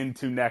bleed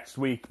into next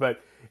week,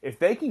 but if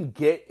they can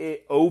get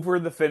it over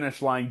the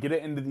finish line, get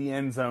it into the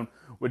end zone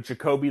with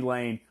Jacoby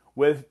Lane,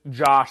 with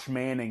Josh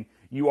Manning,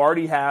 you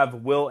already have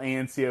Will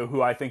Ancio,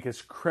 who I think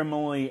is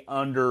criminally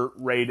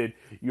underrated.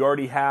 You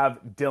already have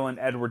Dylan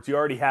Edwards. You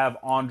already have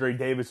Andre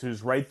Davis,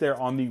 who's right there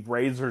on the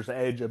razor's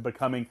edge of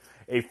becoming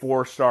a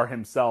 4-star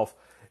himself.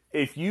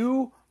 If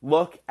you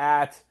look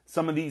at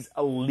some of these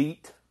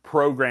elite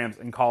programs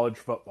in college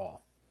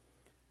football,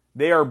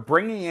 they are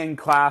bringing in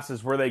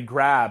classes where they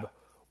grab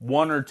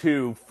 1 or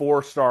 2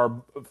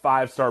 4-star,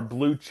 5-star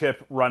blue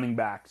chip running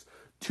backs,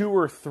 2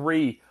 or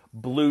 3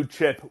 blue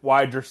chip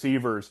wide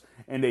receivers,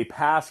 and a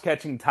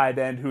pass-catching tight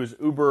end who is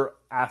uber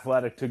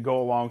athletic to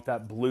go along with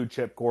that blue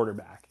chip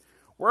quarterback.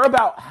 We're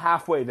about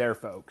halfway there,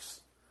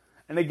 folks.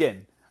 And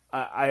again,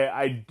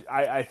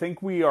 I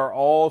think we are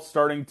all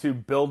starting to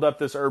build up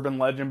this urban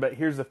legend, but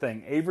here's the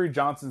thing. Avery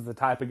Johnson's the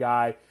type of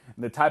guy,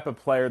 the type of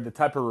player, the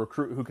type of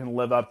recruit who can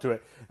live up to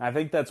it. And I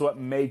think that's what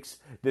makes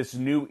this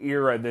new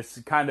era,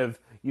 this kind of,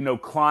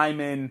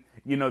 climbing,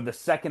 the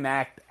second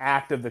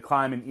act of the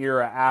climbing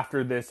era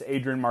after this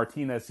Adrian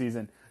Martinez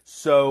season,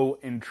 so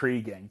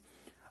intriguing.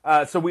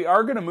 So we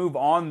are going to move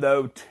on,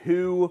 though,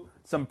 to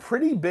some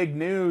pretty big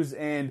news.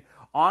 And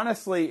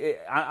honestly,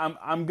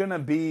 I'm going to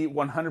be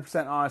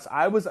 100% honest.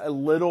 I was a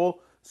little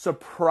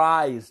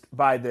surprised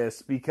by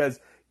this because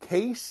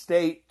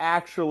K-State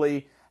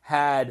actually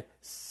had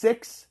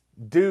 6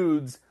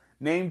 dudes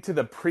named to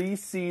the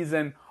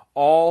preseason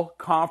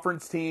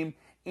all-conference team,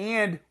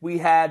 and we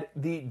had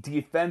the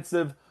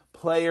defensive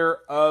player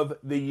of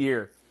the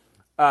year.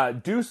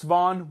 Deuce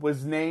Vaughn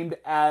was named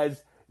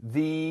as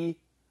named,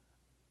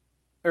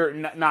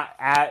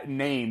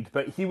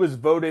 but he was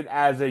voted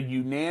as a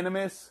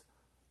unanimous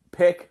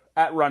pick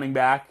at running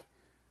back.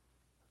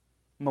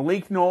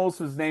 Malik Knowles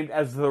was named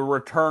as the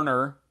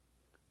returner.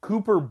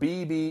 Cooper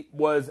Beebe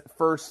was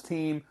first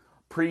team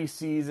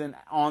preseason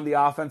on the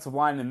offensive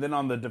line. And then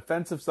on the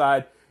defensive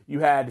side,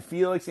 you had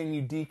Felix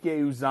Anudike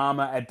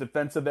Uzama at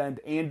defensive end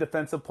and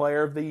defensive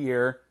player of the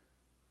year.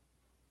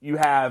 You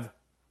have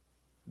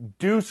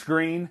Deuce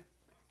Green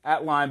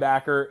at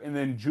linebacker, and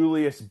then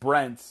Julius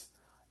Brents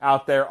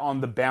out there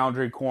on the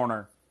boundary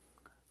corner.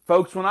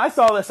 Folks, when I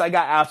saw this, I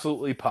got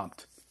absolutely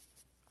pumped.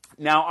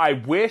 Now, I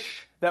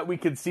wish that we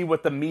could see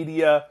what the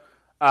media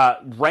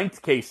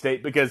ranked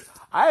K-State, because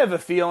I have a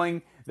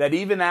feeling that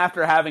even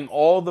after having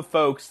all the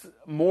folks,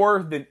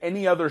 more than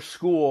any other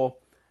school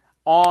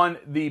on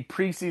the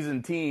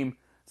preseason team,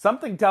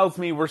 something tells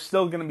me we're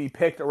still going to be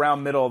picked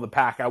around middle of the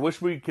pack. I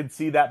wish we could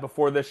see that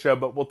before this show,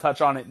 but we'll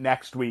touch on it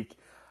next week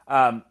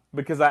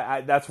because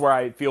that's where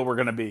I feel we're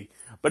going to be.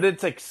 But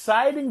it's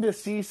exciting to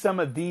see some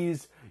of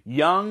these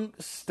young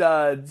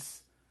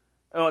studs,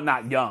 well,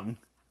 not young,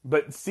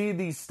 but see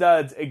these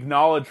studs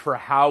acknowledged for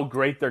how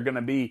great they're going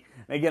to be.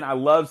 And again, I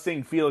love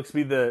seeing Felix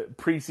be the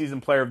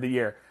preseason player of the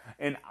year.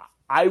 And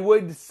I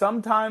would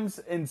sometimes,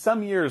 in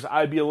some years,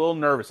 I'd be a little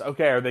nervous.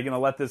 Okay, are they going to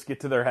let this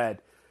get to their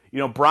head? You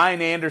know,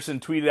 Brian Anderson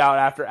tweeted out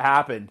after it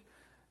happened,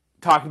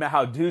 talking about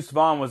how Deuce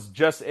Vaughn was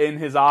just in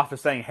his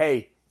office saying,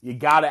 hey, you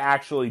got to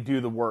actually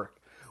do the work.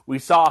 We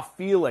saw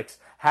Felix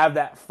have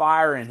that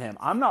fire in him.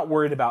 I'm not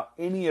worried about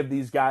any of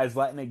these guys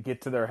letting it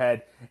get to their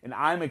head, and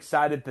I'm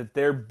excited that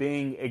they're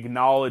being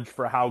acknowledged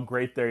for how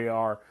great they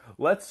are.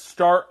 Let's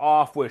start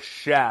off with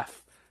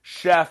Chef.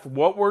 Chef,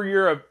 what were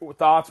your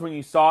thoughts when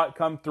you saw it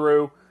come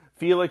through?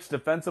 Felix,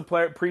 defensive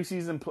player,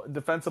 preseason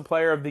defensive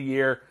player of the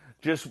year.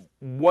 Just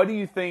what do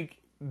you think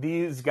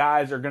these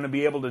guys are going to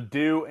be able to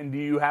do, and do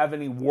you have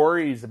any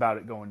worries about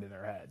it going to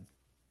their head?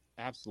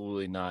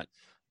 Absolutely not.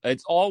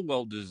 It's all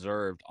well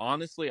deserved.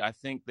 Honestly, I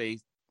think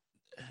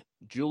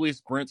Julius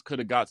Brents could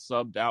have got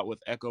subbed out with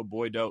Echo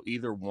Boydo.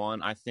 Either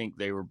one, I think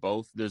they were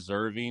both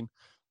deserving.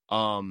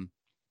 Because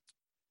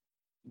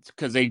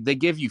they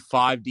give you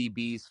 5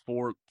 DBs,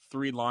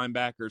 3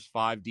 linebackers,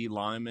 5 D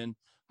linemen.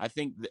 I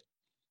think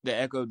the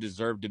Echo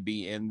deserved to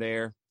be in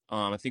there.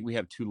 I think we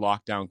have 2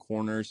 lockdown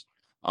corners.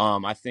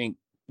 I think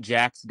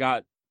Jack's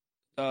got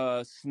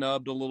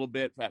snubbed a little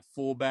bit at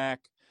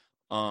fullback.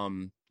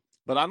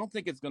 But I don't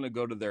think it's going to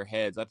go to their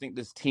heads. I think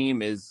this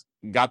team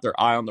got their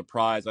eye on the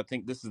prize. I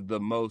think this is the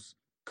most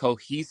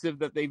cohesive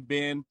that they've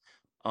been.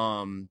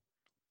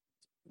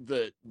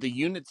 The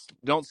units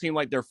don't seem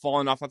like they're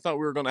falling off. I thought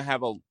we were going to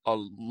have a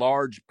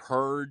large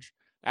purge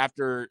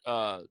after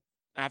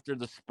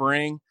the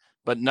spring,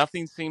 but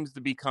nothing seems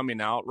to be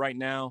coming out right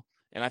now.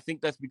 And I think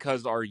that's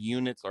because our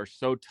units are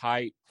so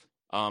tight.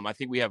 I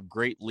think we have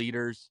great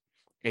leaders.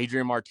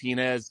 Adrian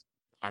Martinez,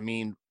 I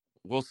mean,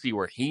 we'll see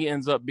where he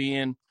ends up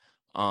being.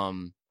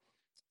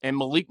 And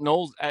Malik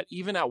Knowles,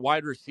 even at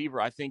wide receiver,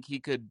 I think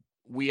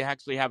we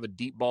actually have a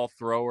deep ball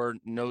thrower.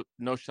 No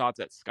shots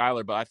at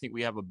Skylar, but I think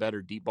we have a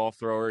better deep ball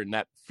thrower, and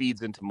that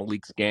feeds into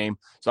Malik's game.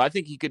 So I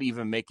think he could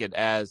even make it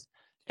as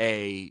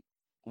a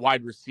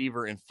wide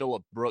receiver, and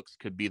Phillip Brooks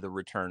could be the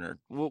returner.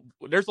 Well,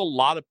 there's a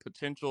lot of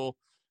potential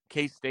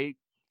K-State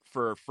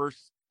for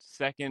first,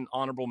 second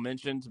honorable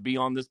mention to be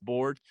on this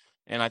board,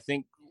 and I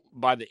think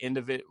by the end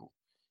of it,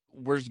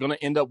 we're going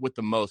to end up with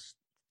the most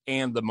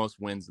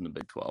wins in the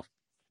Big 12.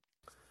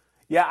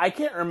 Yeah, I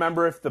can't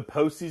remember if the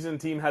postseason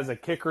team has a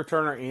kick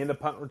returner and a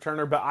punt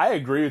returner, but I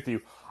agree with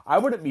you. I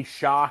wouldn't be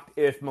shocked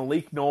if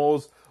Malik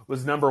Knowles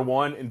was number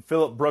 1 and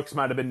Phillip Brooks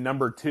might have been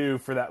number 2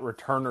 for that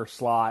returner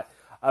slot.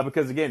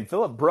 Because, again,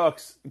 Phillip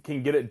Brooks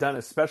can get it done,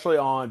 especially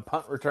on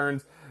punt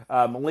returns.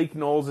 Malik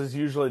Knowles is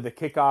usually the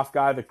kickoff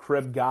guy, the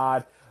crib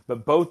god,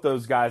 but both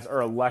those guys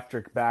are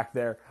electric back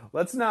there.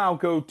 Let's now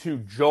go to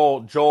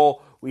Joel.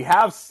 Joel, we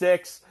have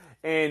 6.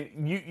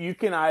 And you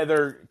can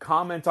either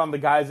comment on the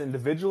guys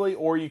individually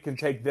or you can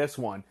take this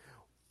one.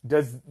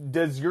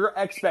 Does your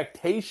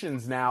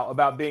expectations now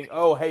about being,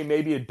 oh, hey,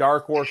 maybe a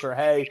dark horse, or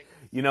hey,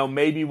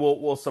 maybe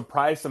we'll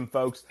surprise some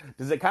folks,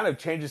 does it kind of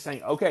change to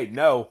saying, okay,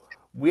 no,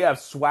 we have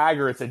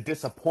swagger. It's a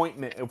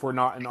disappointment if we're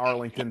not in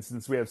Arlington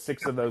since we have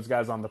 6 of those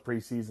guys on the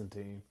preseason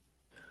team?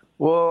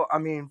 Well, I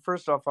mean,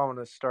 first off, I want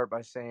to start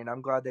by saying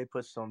I'm glad they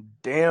put some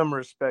damn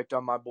respect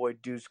on my boy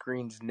Deuce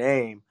Green's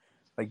name.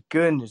 Like,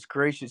 goodness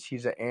gracious,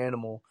 he's an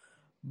animal.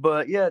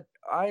 But, yeah,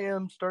 I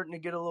am starting to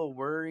get a little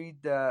worried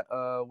that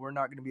we're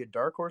not going to be a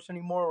dark horse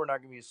anymore. We're not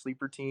going to be a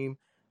sleeper team.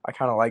 I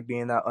kind of like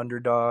being that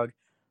underdog.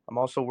 I'm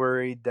also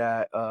worried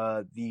that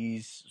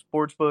these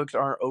sports books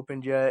aren't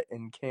opened yet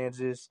in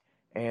Kansas,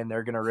 and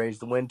they're going to raise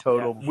the win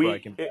total before I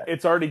can bet.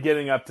 It's already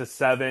getting up to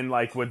 7,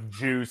 like, with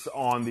juice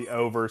on the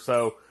over.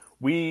 So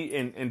we,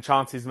 and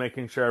Chauncey's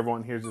making sure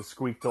everyone hears a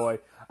squeak toy,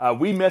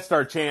 we missed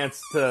our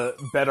chance to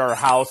bet our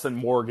house and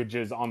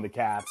mortgages on the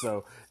Cats,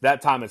 so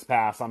that time has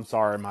passed. I'm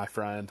sorry, my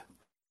friend.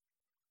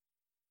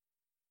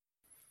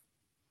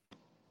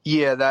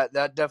 Yeah, that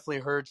definitely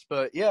hurts.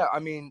 But yeah, I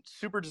mean,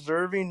 super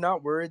deserving.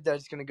 Not worried that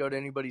it's going to go to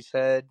anybody's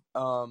head.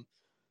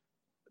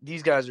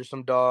 These guys are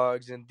some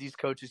dogs, and these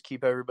coaches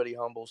keep everybody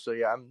humble. So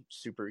yeah, I'm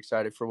super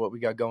excited for what we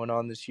got going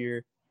on this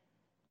year.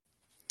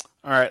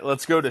 All right,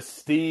 let's go to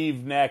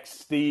Steve next.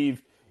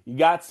 Steve, you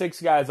got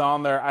 6 guys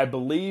on there. I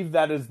believe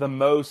that is the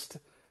most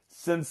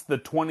since the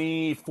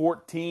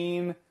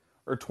 2014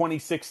 or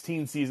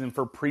 2016 season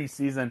for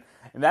preseason.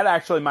 And that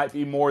actually might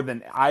be more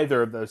than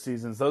either of those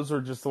seasons. Those are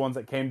just the ones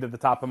that came to the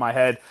top of my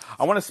head.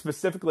 I want to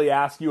specifically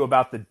ask you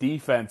about the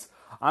defense.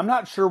 I'm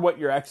not sure what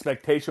your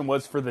expectation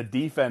was for the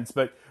defense,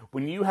 but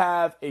when you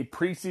have a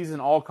preseason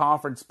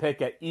all-conference pick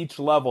at each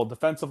level,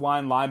 defensive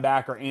line,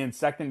 linebacker, and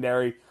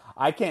secondary,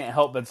 I can't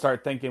help but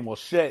start thinking, well,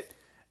 shit,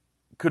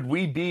 could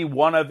we be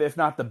one of, if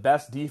not the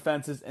best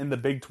defenses in the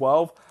Big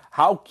 12?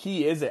 How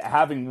key is it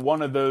having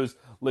one of those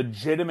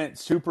legitimate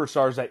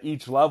superstars at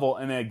each level?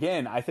 And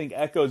again, I think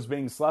Echo's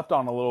being slept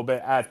on a little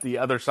bit at the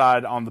other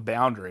side on the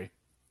boundary.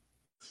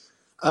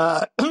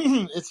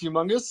 It's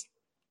humongous.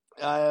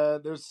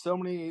 There's so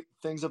many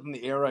things up in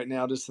the air right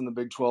now, just in the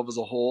Big 12 as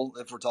a whole.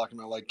 If we're talking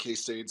about like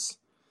K-State's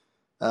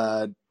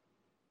accolades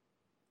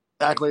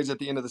at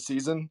the end of the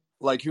season,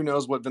 like who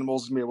knows what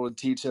Venables is going to be able to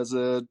teach as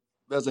a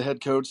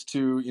head coach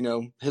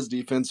to his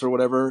defense or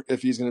whatever,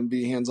 if he's going to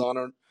be hands on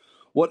or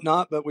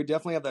whatnot. But we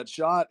definitely have that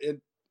shot.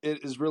 It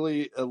is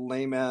really a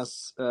lame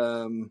ass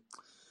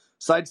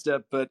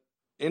sidestep, but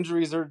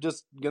injuries are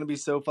just going to be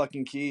so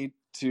fucking key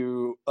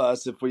to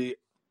us if we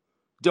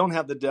don't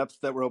have the depth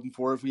that we're hoping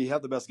for. If we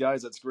have the best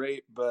guys, that's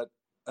great. But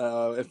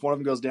if one of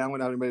them goes down, we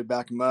don't have anybody to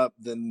back them up,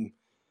 then,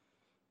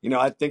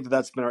 I think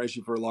that's been our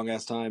issue for a long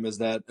ass time, is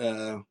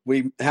that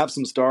we have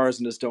some stars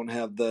and just don't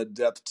have the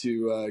depth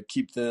to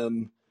keep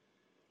the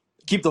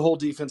whole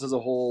defense as a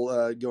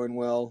whole going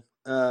well,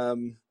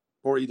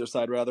 or either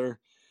side rather.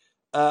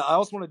 I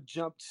also want to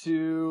jump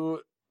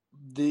to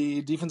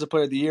the defensive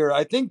player of the year.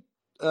 I think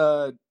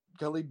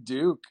Khalid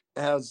Duke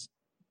has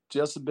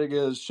just as big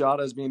a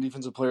shot as being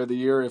defensive player of the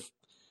year. If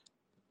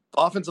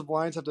offensive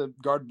lines have to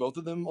guard both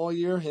of them all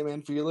year, him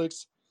and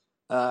Felix,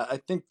 I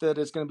think that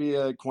it's going to be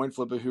a coin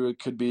flip of who it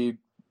could be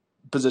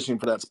positioning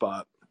for that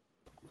spot.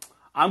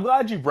 I'm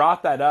glad you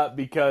brought that up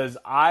because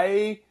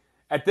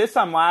at this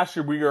time last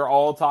year, we were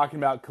all talking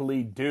about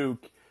Khalid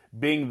Duke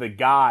being the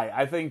guy.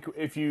 I think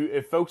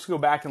if folks go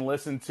back and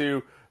listen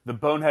to the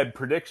Bonehead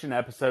prediction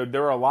episode,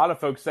 there were a lot of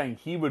folks saying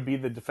he would be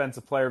the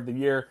defensive player of the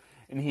year,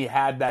 and he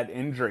had that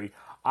injury.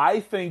 I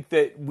think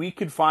that we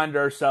could find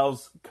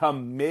ourselves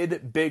come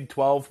mid Big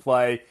 12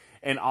 play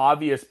in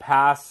obvious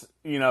passing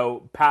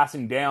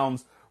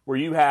downs where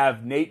you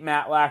have Nate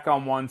Matlack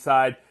on one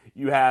side,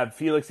 you have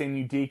Felix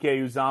Anudike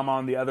Uzama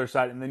on the other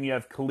side, and then you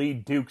have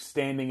Khalid Duke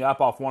standing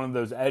up off one of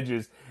those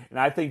edges. And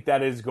I think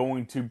that is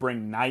going to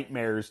bring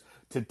nightmares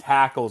to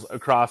tackles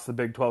across the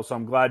Big 12. So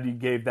I'm glad you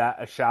gave that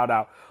a shout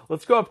out.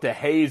 Let's go up to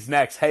Hayes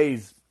next.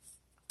 Hayes,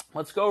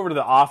 let's go over to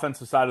the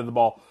offensive side of the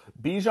ball.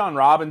 Bijan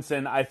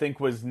Robinson, I think,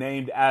 was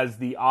named as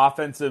the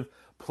offensive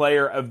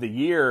player of the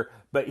year.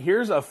 But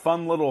here's a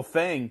fun little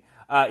thing.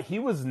 He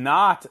was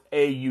not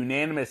a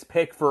unanimous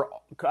pick for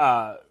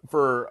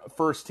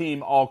first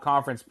team all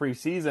conference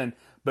preseason,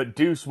 but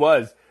Deuce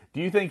was. Do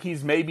you think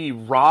he's maybe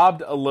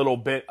robbed a little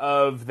bit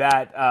of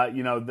that?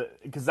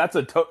 Because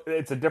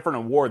it's a different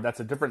award. That's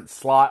a different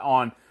slot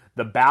on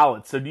the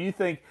ballot. So do you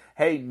think,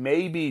 hey,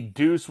 maybe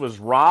Deuce was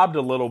robbed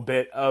a little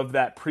bit of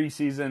that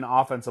preseason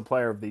offensive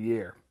player of the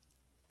year?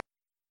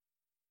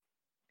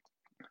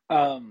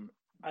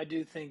 I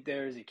do think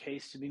there is a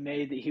case to be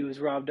made that he was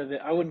robbed of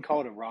it. I wouldn't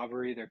call it a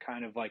robbery. They're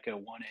kind of like a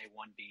 1A,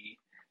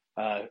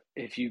 1B.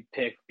 If you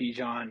pick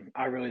Bijan,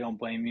 I really don't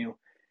blame you.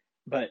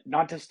 But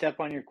not to step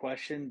on your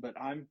question, but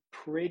I'm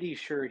pretty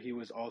sure he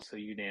was also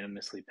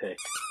unanimously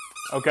picked.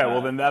 Okay,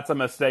 well then that's a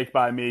mistake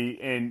by me.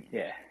 And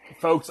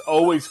folks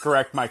always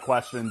correct my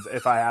questions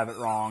if I have it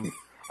wrong.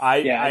 I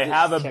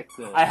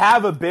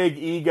have a big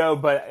ego,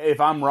 but if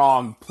I'm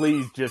wrong,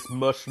 please just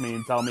mush me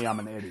and tell me I'm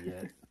an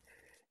idiot.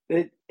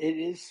 It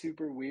is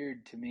super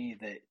weird to me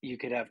that you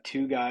could have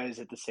two guys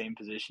at the same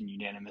position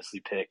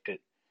unanimously picked. It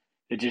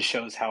just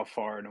shows how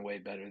far and away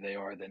better they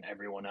are than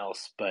everyone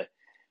else. But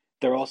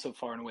they're also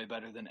far and away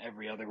better than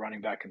every other running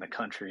back in the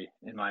country,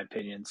 in my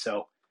opinion.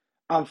 So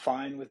I'm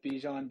fine with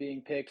Bijan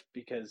being picked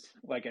because,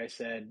 like I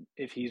said,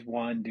 if he's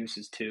one, Deuce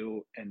is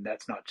two, and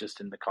that's not just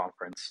in the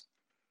conference.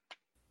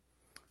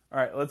 All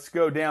right, let's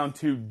go down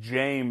to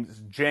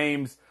James.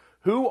 James,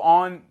 who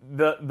on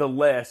the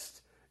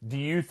list do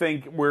you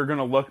think we're going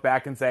to look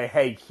back and say,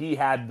 hey, he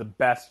had the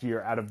best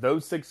year? Out of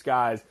those 6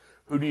 guys,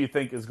 who do you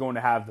think is going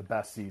to have the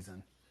best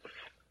season?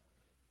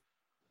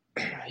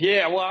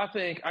 Yeah, well, I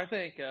think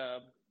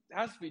it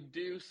has to be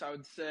Deuce, I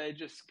would say,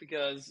 just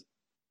because,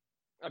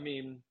 I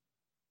mean,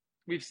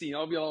 we've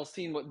all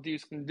seen what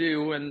Deuce can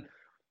do, and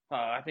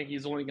I think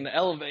he's only going to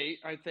elevate.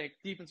 I think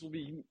defenses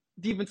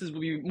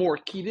will be more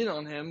keyed in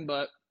on him,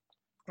 but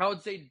I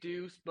would say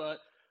Deuce. But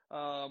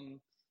I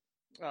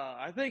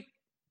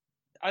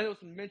know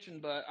it's been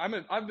mentioned, but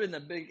I've been a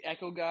big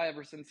Echo guy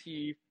ever since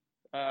he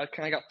kind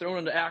of got thrown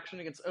into action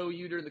against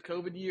OU during the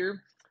COVID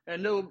year.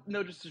 And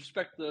no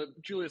disrespect to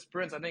Julius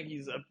Prince. I think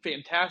he's a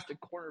fantastic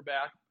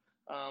cornerback.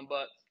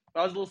 But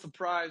I was a little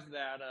surprised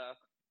that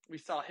we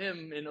saw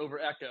him in over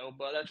Echo,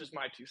 but that's just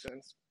my 2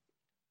 cents.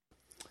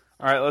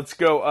 All right, let's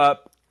go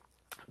up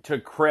to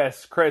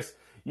Chris. Chris,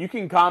 you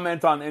can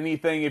comment on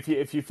anything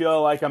if you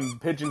feel like I'm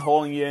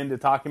pigeonholing you into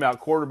talking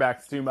about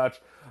quarterbacks too much.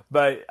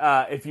 But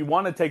if you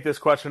want to take this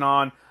question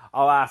on,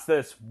 I'll ask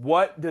this.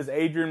 What does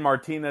Adrian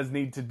Martinez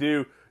need to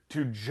do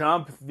to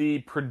jump the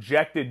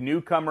projected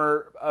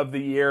newcomer of the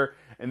year,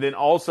 and then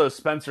also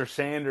Spencer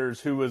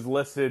Sanders, who was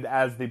listed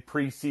as the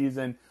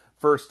preseason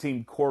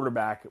first-team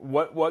quarterback?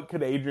 What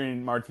could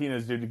Adrian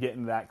Martinez do to get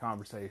into that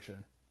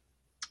conversation?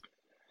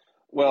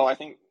 Well, I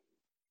think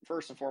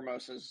first and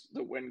foremost is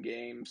to win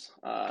games,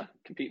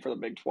 compete for the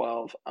Big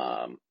 12.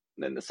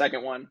 Then the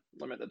second one,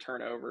 limit the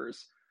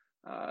turnovers.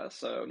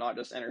 So not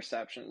just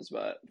interceptions,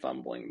 but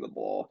fumbling the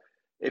ball.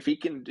 If he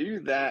can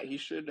do that, he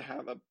should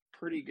have a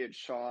pretty good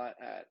shot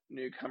at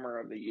newcomer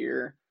of the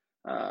year.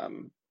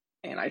 And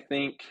I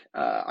think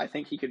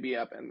he could be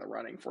up in the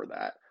running for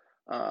that,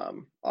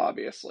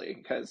 obviously,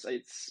 because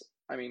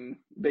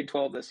Big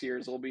 12 this year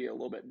will be a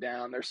little bit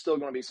down. There's still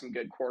going to be some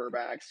good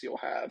quarterbacks. You'll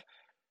have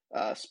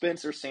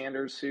Spencer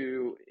Sanders,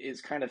 who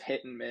is kind of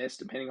hit and miss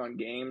depending on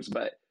games,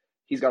 but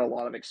he's got a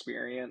lot of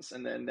experience.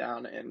 And then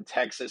down in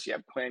Texas, you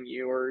have Quinn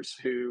Ewers,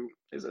 who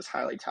is this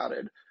highly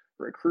touted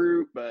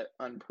recruit, but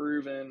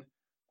unproven.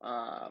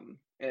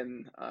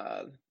 And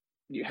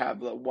you have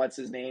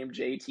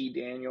JT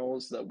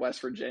Daniels, the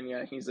West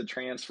Virginia. He's a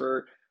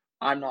transfer.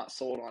 I'm not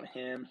sold on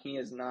him. He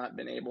has not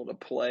been able to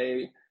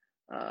play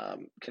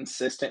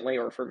consistently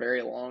or for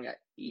very long at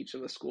each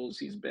of the schools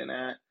he's been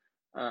at.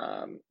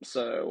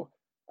 So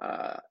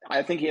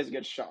I think he has a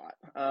good shot.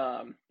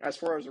 As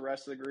far as the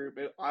rest of the group,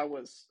 it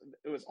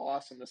was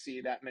awesome to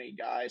see that many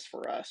guys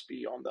for us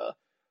be on the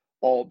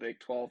all Big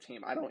 12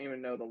 team. I don't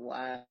even know the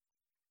last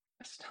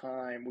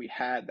time we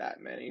had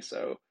that many.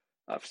 So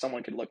if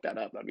someone could look that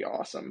up, that'd be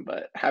awesome.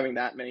 But having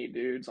that many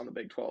dudes on the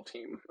Big 12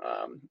 team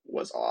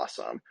was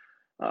awesome.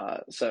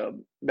 So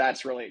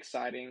that's really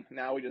exciting.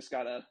 Now we just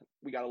gotta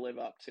live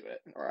up to it.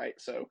 All right.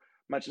 So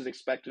much is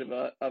expected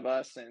of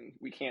us, and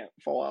we can't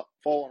fall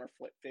on our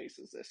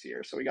faces this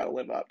year. So we got to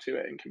live up to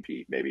it and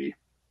compete, baby.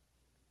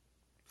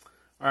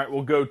 All right,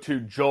 we'll go to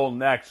Joel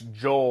next.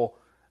 Joel,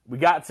 we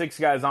got 6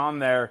 guys on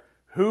there.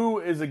 Who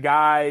is a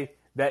guy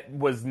that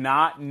was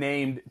not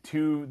named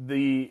to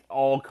the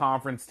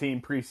all-conference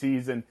team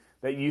preseason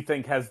that you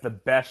think has the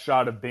best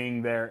shot of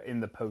being there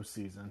in the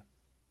postseason?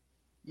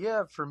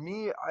 Yeah, for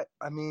me,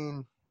 I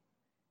mean,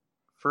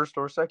 first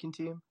or second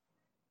team?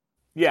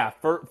 Yeah,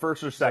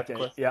 first or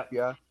second. Yep.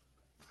 Yeah.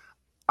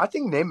 I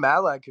think Nate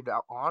Matlack could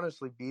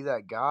honestly be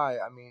that guy.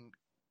 I mean,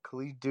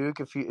 Khalid Duke,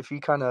 if he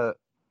kind of,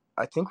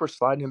 I think we're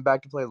sliding him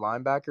back to play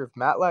linebacker. If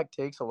Matlack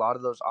takes a lot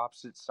of those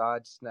opposite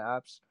side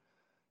snaps,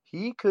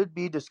 he could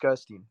be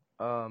disgusting.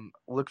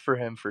 Look for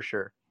him for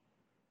sure.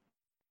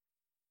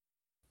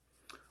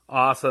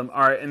 Awesome.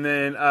 All right, and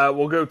then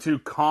we'll go to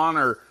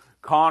Connor.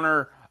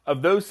 Connor,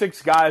 of those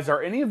 6 guys,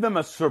 are any of them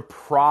a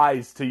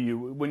surprise to you?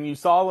 When you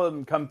saw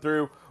them come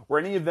through, were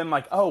any of them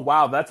like, oh,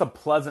 wow, that's a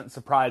pleasant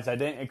surprise. I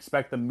didn't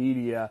expect the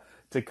media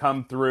to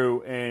come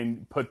through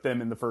and put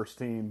them in the first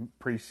team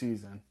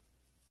preseason?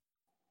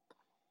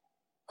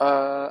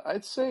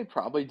 I'd say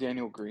probably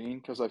Daniel Green,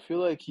 because I feel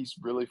like he's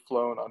really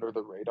flown under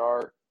the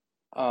radar,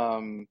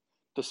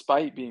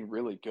 despite being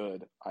really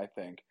good, I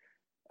think.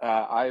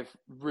 I've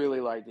really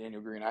liked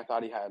Daniel Green. I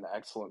thought he had an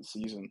excellent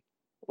season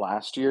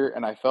last year,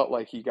 and I felt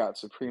like he got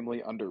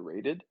supremely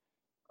underrated.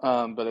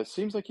 But it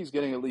seems like he's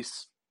getting at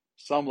least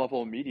some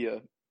level of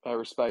media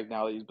respect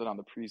now that he's been on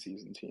the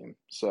preseason team.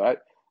 So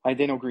I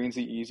Daniel Green's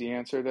the easy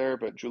answer there,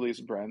 but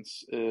Julius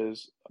Brents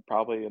is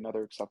probably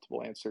another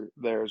acceptable answer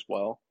there as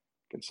well,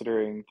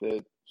 considering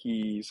that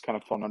he's kind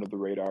of flown under the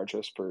radar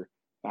just for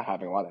not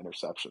having a lot of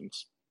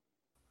interceptions.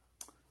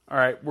 All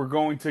right, we're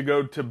going to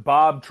go to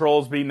Bob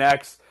Trollsby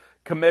next.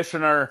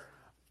 Commissioner,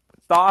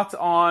 thoughts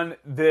on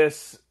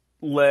this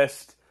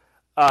list?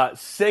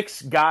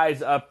 6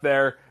 guys up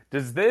there.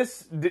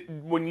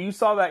 When you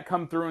saw that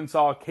come through and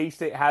saw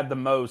K-State had the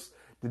most,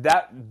 did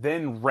that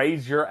then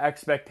raise your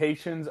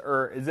expectations,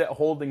 or is it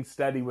holding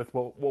steady with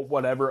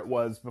whatever it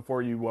was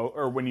before you woke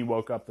or when you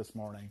woke up this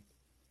morning?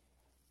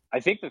 I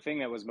think the thing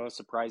that was most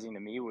surprising to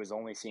me was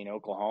only seeing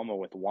Oklahoma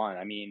with 1.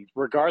 I mean,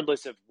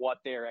 regardless of what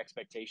their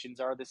expectations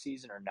are this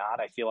season or not,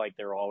 I feel like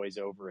they're always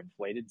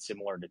overinflated,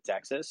 similar to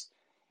Texas.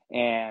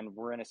 And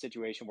we're in a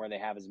situation where they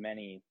have as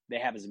many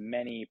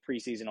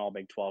preseason all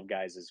Big 12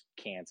 guys as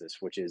Kansas,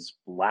 which is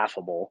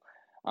laughable.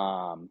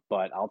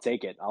 But I'll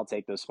take it. I'll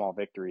take those small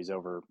victories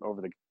over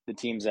the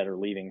teams that are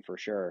leaving for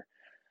sure.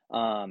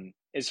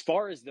 As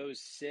far as those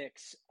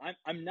 6,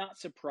 I'm not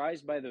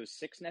surprised by those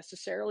 6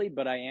 necessarily,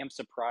 but I am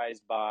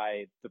surprised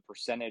by the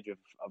percentage of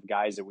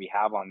guys that we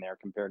have on there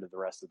compared to the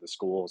rest of the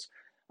schools.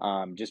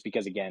 Just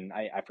because, again,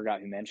 I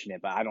forgot who mentioned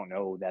it, but I don't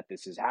know that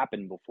this has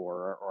happened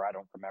before, or I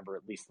don't remember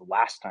at least the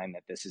last time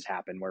that this has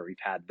happened where we've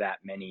had that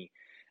many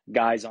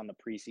guys on the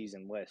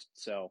preseason list.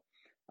 So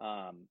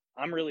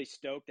I'm really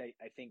stoked.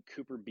 I think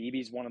Cooper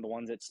Beebe's one of the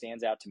ones that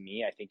stands out to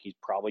me. I think he's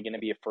probably going to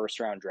be a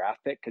first-round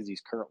draft pick because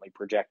he's currently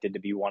projected to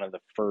be one of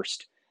the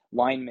first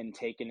linemen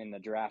taken in the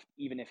draft,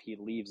 even if he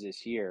leaves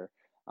this year.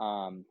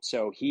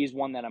 So he's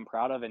one that I'm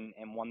proud of and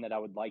one that I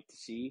would like to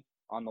see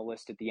on the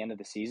list at the end of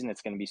the season.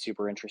 It's going to be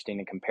super interesting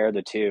to compare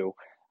the two.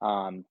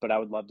 But I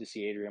would love to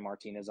see Adrian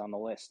Martinez on the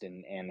list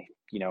and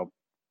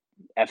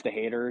F the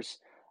haters.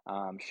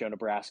 Show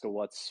Nebraska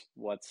what's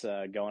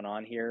going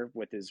on here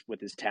with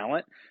his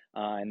talent,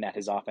 and that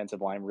his offensive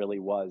line really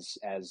was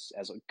as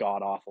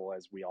god awful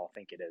as we all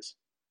think it is.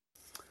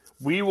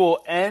 We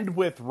will end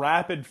with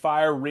rapid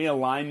fire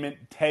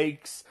realignment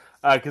takes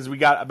because we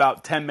got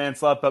about 10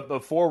 minutes left. But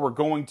before we're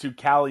going to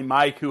Callie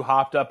Mike, who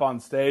hopped up on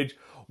stage,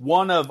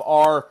 one of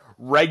our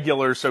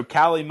regulars. So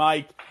Callie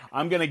Mike,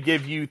 I'm going to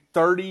give you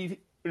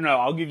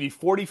I'll give you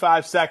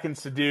 45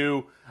 seconds to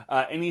do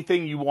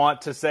anything you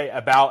want to say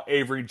about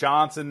Avery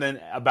Johnson,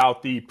 then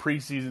about the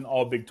preseason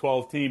All Big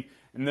 12 team,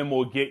 and then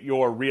we'll get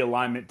your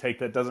realignment take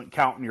that doesn't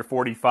count in your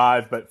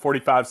 45, but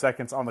 45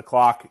 seconds on the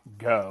clock,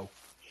 go.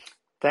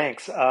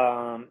 Thanks.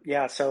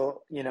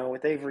 So,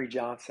 with Avery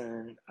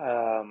Johnson,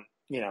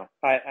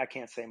 I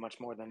can't say much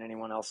more than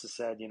anyone else has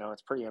said.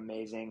 It's pretty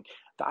amazing.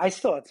 I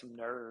still had some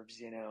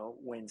nerves,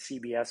 when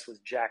CBS was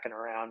jacking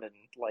around and,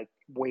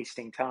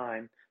 wasting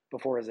time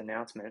before his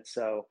announcement.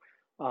 So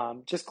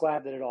just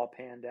glad that it all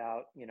panned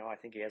out. I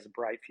think he has a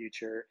bright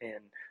future,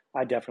 and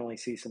I definitely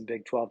see some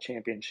Big 12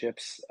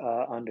 championships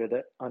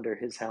under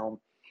his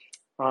helm.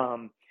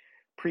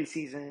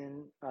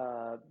 Preseason,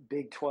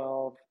 Big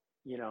 12,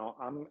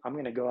 I'm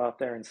going to go out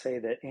there and say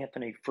that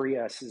Anthony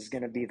Frias is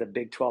going to be the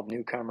Big 12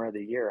 newcomer of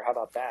the year. How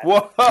about that?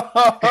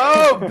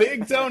 Whoa,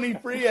 Big Tony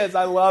Frias.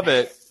 I love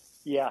it.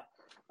 Yeah.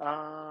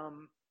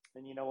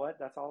 And you know what?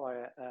 That's all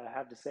I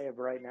have to say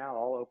right now.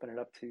 I'll open it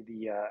up to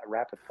the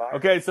rapid fire.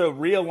 Okay, so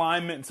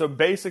realignment. So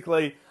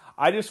basically,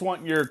 I just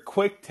want your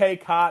quick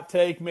take, hot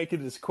take, make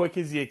it as quick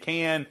as you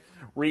can.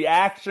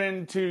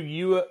 Reaction to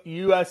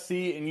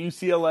USC and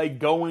UCLA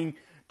going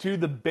to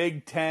the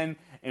Big Ten,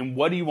 and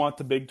what do you want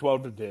the Big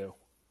 12 to do?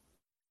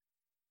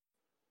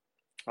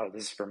 Oh,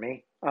 this is for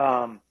me.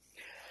 I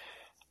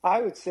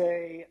would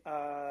say,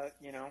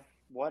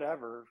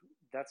 whatever.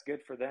 That's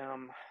good for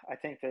them. I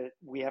think that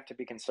we have to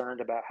be concerned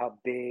about how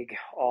big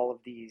all of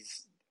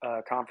these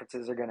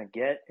conferences are going to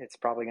get. It's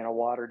probably going to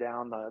water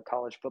down the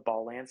college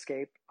football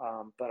landscape.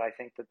 But I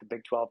think that the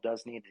Big 12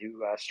 does need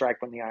to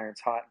strike when the iron's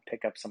hot and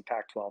pick up some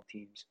Pac-12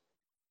 teams.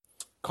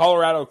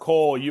 Colorado,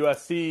 Cole,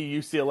 USC,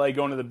 UCLA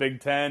going to the Big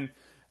Ten.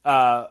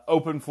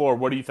 Open floor.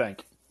 What do you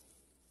think?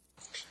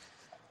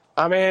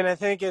 I mean, I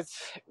think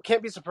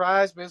can't be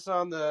surprised based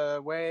on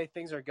the way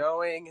things are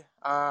going.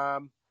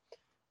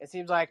 It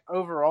seems like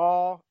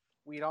overall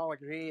we'd all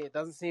agree it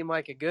doesn't seem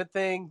like a good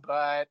thing,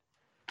 but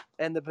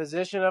in the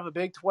position of a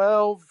Big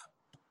 12,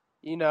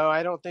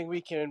 I don't think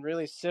we can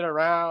really sit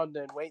around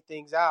and wait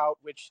things out,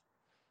 which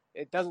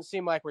it doesn't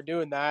seem like we're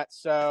doing that.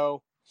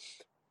 So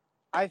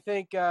I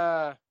think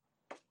we're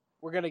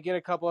going to get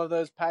a couple of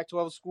those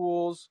Pac-12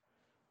 schools,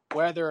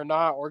 whether or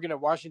not we're going to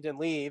Washington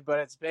leave, but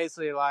it's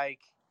basically like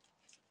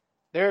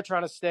they're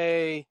trying to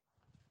stay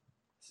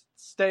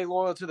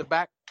loyal to the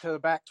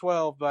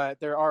Pac-12, but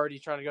they're already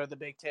trying to go to the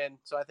Big Ten.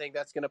 So I think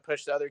that's going to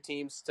push the other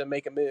teams to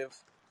make a move.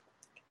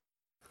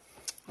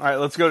 All right,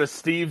 let's go to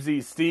Steve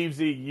Z. Steve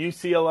Z,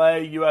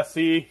 UCLA,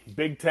 USC,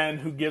 Big Ten.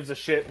 Who gives a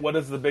shit? What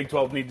does the Big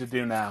 12 need to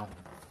do now?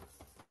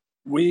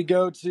 We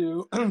go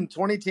to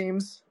 20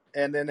 teams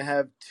and then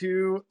have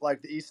two,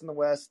 like the East and the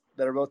West,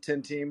 that are both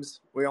 10 teams.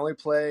 We only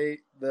play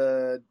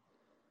the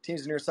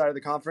teams on your side of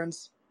the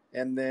conference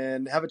and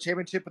then have a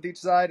championship with each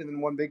side and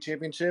then one big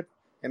championship.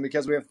 And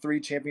because we have 3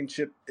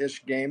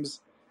 championship-ish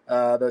games,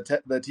 the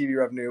TV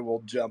revenue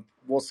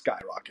will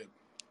skyrocket.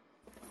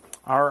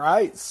 All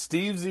right,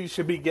 Steve Z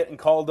should be getting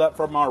called up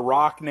from our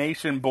Rock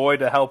Nation boy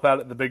to help out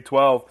at the Big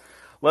 12.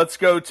 Let's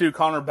go to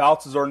Connor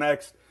Baltzazar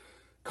next.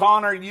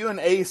 Connor, you and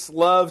Ace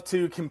love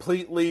to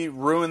completely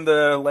ruin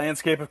the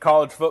landscape of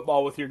college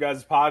football with your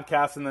guys'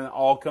 podcast, and then it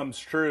all comes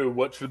true.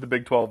 What should the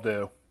Big 12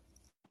 do?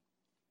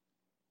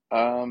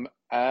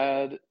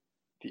 Add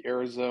the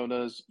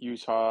Arizonas,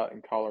 Utah,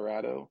 and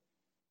Colorado,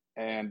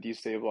 and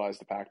destabilize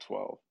the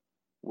Pac-12,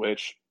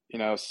 which,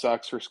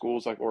 sucks for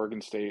schools like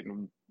Oregon State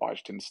and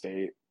Washington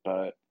State,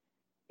 but,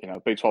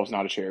 Big 12 is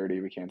not a charity.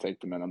 We can't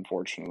take them in,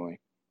 unfortunately.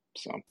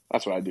 So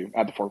that's what I do.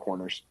 Add the 4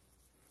 corners.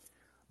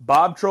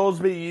 Bob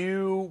Trollsby,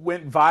 you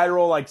went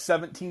viral like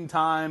 17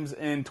 times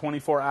in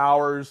 24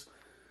 hours.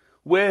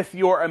 With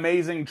your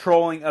amazing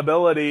trolling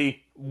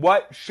ability,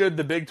 what should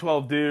the Big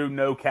 12 do,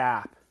 no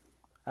cap?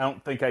 I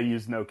don't think I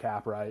used no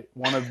cap right.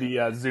 One of the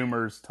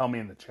Zoomers, tell me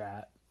in the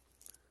chat.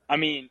 I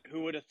mean,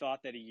 who would have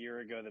thought that a year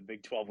ago the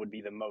Big 12 would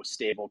be the most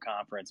stable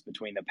conference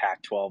between the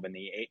Pac-12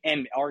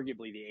 and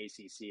arguably the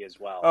ACC as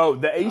well? Oh,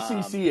 the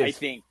ACC is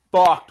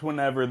fucked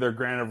whenever their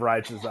grant of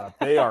rights is up.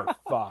 They are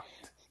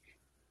fucked.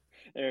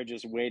 They're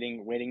just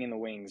waiting in the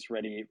wings,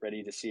 ready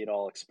to see it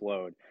all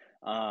explode.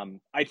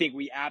 I think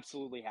we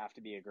absolutely have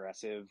to be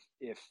aggressive.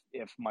 If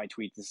my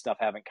tweets and stuff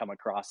haven't come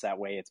across that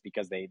way, it's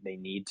because they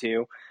need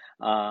to.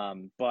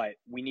 But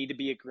we need to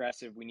be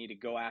aggressive. We need to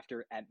go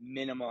after, at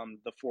minimum,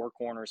 the four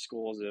corner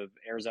schools of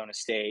Arizona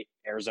State,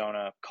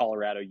 Arizona,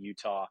 Colorado,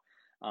 Utah.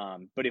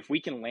 But if we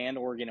can land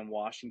Oregon and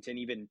Washington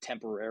even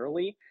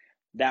temporarily,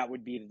 that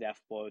would be the death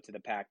blow to the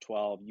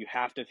Pac-12. You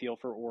have to feel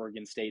for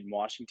Oregon State and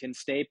Washington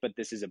State, but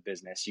this is a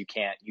business. You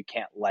can't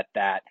let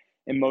that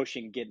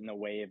emotion get in the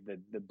way of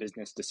the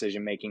business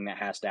decision making that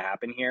has to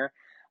happen here.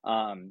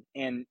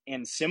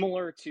 And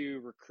similar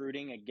to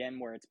recruiting, again,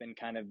 where it's been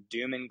kind of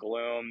doom and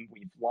gloom,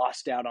 we've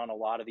lost out on a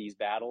lot of these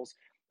battles.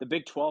 The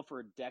Big 12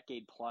 for a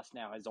decade plus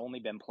now has only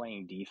been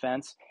playing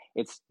defense.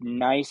 It's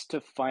nice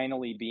to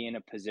finally be in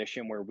a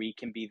position where we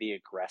can be the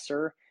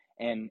aggressor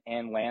and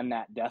land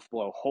that death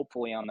blow,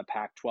 hopefully on the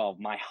Pac-12.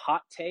 My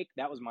hot take,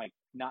 that was my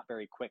not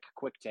very quick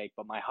take,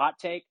 but my hot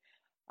take,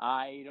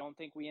 I don't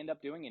think we end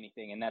up doing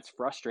anything, and that's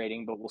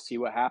frustrating, but we'll see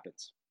what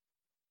happens.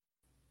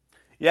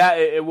 Yeah,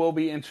 it will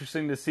be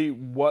interesting to see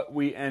what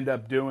we end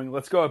up doing.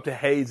 Let's go up to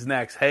Hayes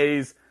next.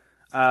 Hayes,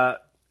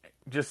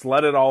 just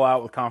let it all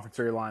out with conference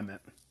realignment.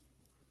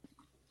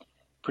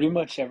 Pretty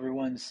much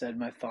everyone said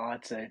my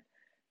thoughts.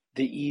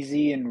 The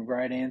easy and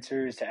right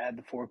answer is to add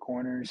the four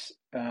corners.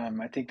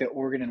 I think that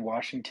Oregon and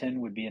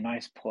Washington would be a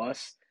nice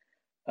plus.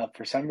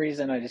 For some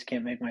reason, I just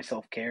can't make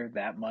myself care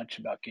that much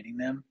about getting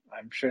them.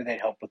 I'm sure they'd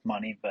help with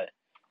money, but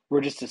we're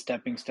just a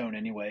stepping stone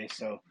anyway,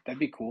 so that'd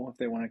be cool. If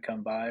they want to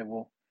come by,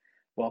 we'll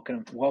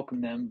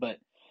welcome them. But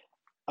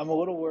I'm a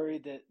little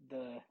worried that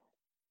the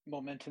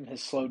momentum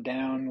has slowed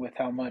down with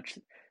how much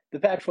the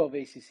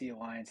Pac-12 ACC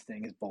alliance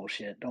thing is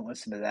bullshit. Don't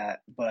listen to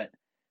that. But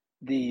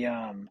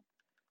I'm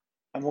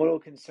a little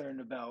concerned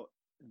about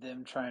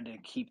them trying to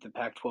keep the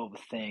Pac-12 a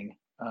thing.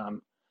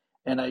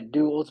 And I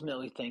do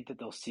ultimately think that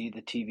they'll see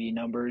the TV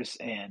numbers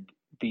and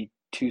be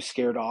too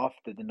scared off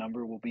that the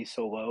number will be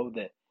so low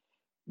that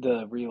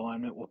the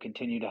realignment will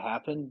continue to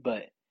happen,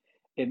 but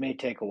it may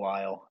take a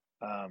while.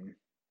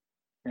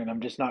 And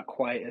I'm just not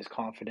quite as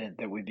confident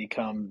that we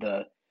become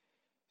the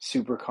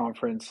super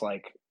conference,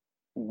 like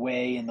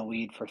way in the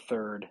lead for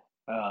third,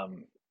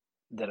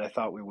 that I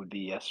thought we would be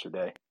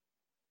yesterday.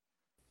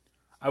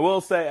 I will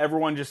say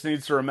everyone just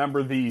needs to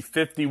remember the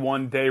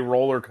 51-day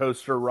roller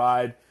coaster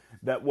ride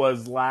that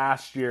was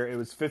last year. It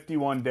was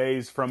 51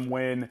 days from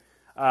when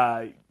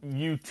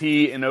UT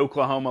and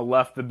Oklahoma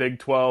left the Big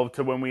 12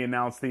 to when we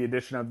announced the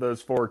addition of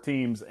those four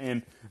teams.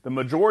 And the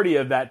majority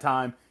of that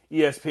time,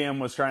 ESPN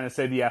was trying to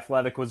say the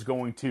Athletic was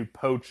going to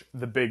poach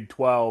the Big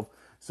 12.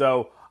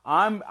 So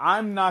I'm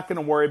not going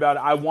to worry about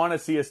it. I want to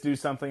see us do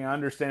something. I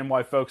understand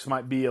why folks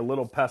might be a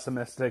little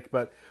pessimistic,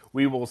 but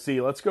we will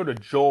see. Let's go to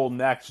Joel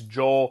next.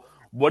 Joel,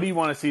 what do you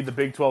want to see the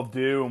Big 12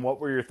 do, and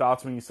what were your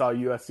thoughts when you saw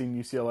USC and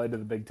UCLA to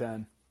the Big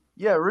 10?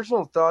 Yeah,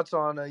 original thoughts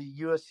on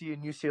USC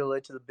and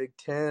UCLA to the Big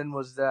 10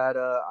 was that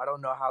I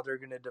don't know how they're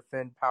going to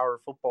defend power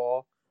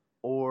football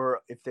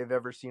or if they've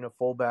ever seen a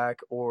fullback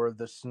or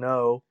the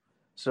snow.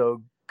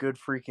 So good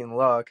freaking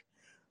luck.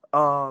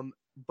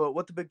 But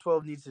what the Big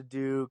 12 needs to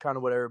do, kind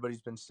of what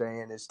everybody's been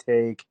saying, is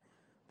take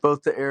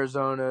both the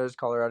Arizonas,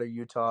 Colorado,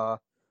 Utah.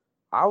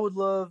 I would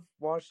love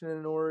Washington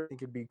and Oregon. I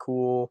think it'd be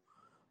cool.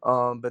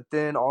 But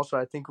then also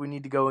I think we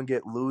need to go and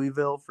get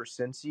Louisville for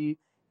Cincy,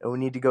 and we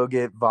need to go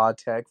get Va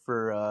Tech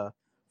for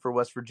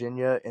West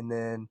Virginia, and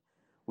then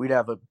we'd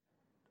have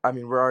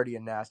we're already a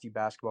nasty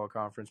basketball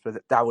conference,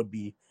 but that would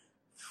be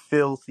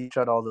filthy.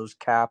 Shut all those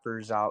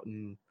cappers out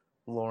in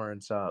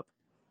Lawrence up.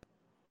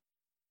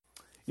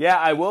 Yeah,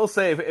 I will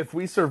say if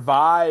we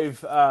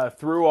survive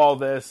through all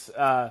this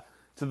to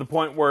the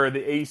point where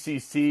the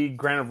ACC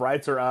grant of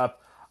rights are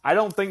up, I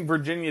don't think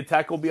Virginia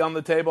Tech will be on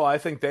the table. I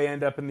think they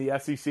end up in the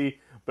SEC,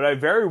 but I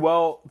very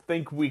well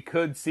think we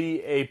could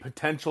see a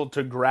potential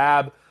to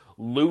grab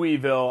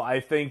Louisville. I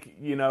think,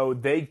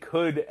 they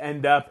could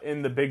end up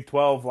in the Big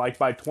 12 like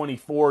by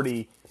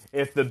 2040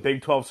 if the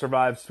Big 12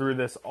 survives through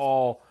this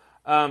all.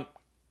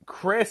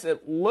 Chris,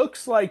 it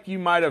looks like you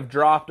might have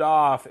dropped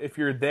off. If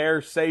you're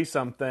there, say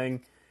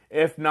something.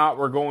 If not,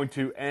 we're going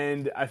to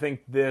end, I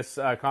think, this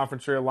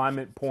conference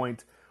realignment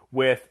point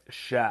with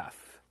Chef.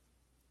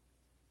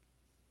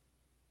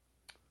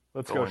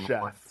 Let's go,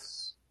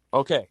 Chef.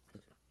 Okay.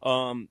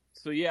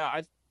 So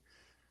yeah,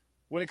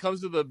 when it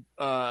comes to the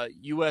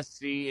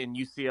USC and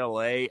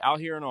UCLA out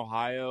here in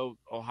Ohio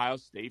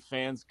State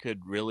fans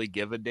could really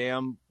give a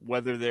damn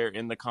whether they're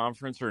in the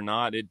conference or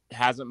not. It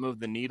hasn't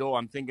moved the needle.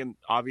 I'm thinking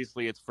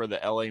obviously it's for the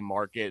LA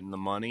market and the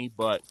money,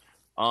 but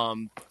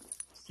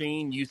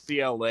seeing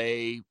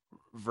UCLA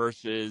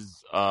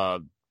versus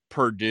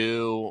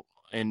Purdue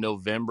in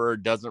November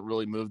doesn't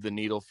really move the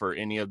needle for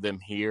any of them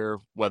here,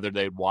 whether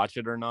they'd watch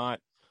it or not.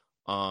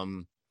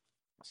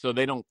 So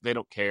they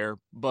don't care.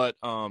 But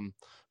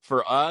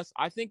for us,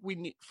 I think we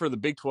need, for the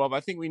Big 12, I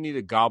think we need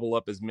to gobble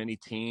up as many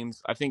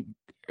teams. I think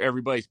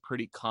everybody's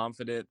pretty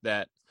confident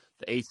that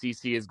the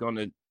ACC is going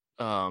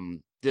to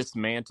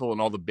dismantle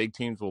and all the big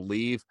teams will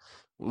leave,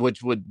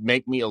 which would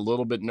make me a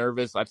little bit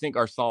nervous. I think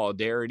our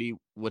solidarity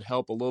would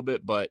help a little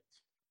bit, but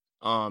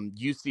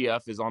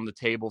UCF is on the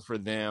table for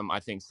them. I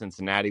think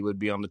Cincinnati would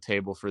be on the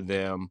table for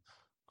them.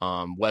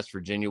 West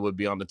Virginia would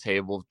be on the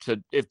table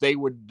if they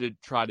would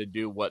try to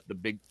do what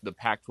the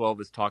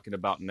Pac-12 is talking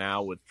about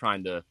now with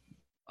trying to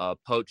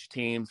poach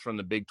teams from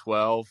the Big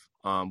 12,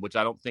 which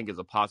I don't think is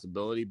a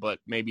possibility. But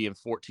maybe in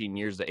 14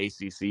 years, the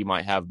ACC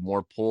might have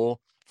more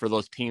pull for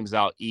those teams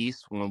out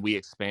east when we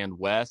expand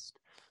west.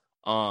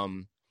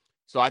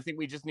 So I think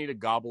we just need to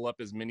gobble up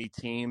as many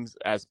teams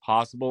as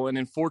possible. And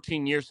in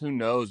 14 years, who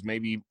knows,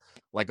 maybe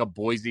like a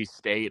Boise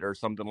State or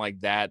something like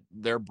that,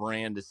 their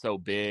brand is so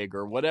big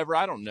or whatever.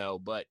 I don't know.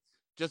 But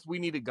just we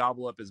need to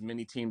gobble up as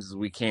many teams as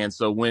we can.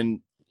 So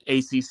when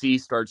ACC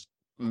starts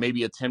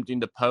maybe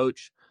attempting to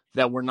poach,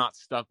 that we're not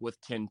stuck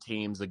with 10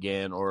 teams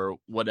again or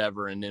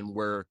whatever. And then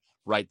we're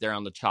right there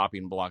on the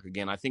chopping block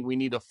again. I think we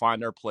need to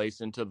find our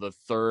place into the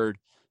third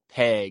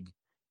peg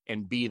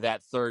and be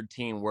that third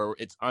team where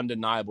it's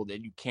undeniable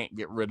that you can't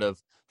get rid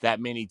of that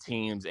many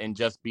teams and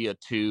just be a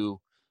two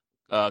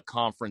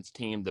conference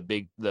team, the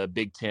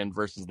Big Ten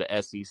versus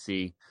the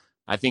SEC.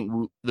 I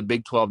think the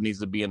Big 12 needs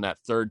to be in that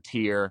third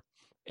tier,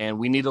 and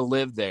we need to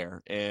live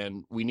there,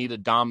 and we need to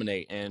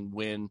dominate. And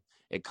when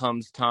it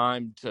comes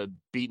time to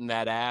beating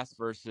that ass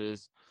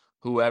versus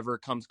whoever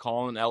comes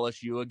calling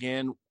LSU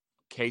again,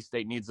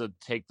 K-State needs to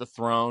take the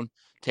throne,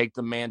 take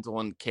the mantle,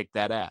 and kick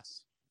that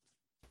ass.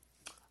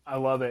 I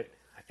love it.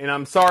 And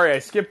I'm sorry I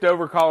skipped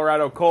over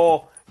Colorado.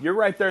 Cole, you're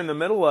right there in the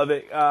middle of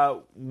it.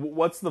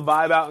 What's the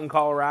vibe out in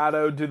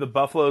Colorado? Do the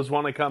Buffaloes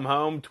want to come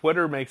home?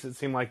 Twitter makes it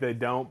seem like they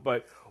don't,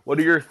 but what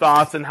are your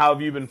thoughts and how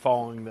have you been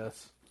following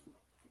this?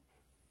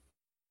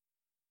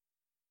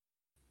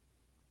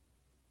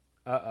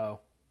 Uh-oh.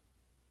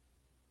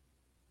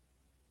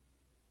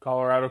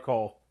 Colorado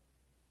Cole.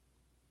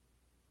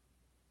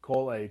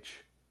 Cole H.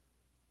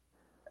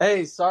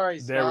 Hey, sorry,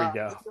 Scott. There we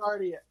go.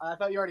 I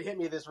thought you already hit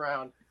me this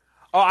round.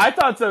 Oh, I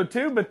thought so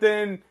too, but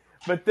then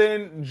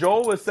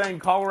Joel was saying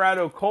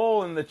Colorado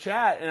Cole in the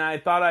chat, and I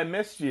thought I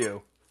missed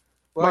you.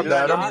 Well, My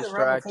bad, I'm hit me the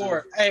round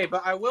before. Hey,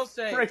 but I will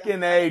say,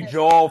 Freaking A,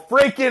 Joel.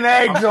 Freaking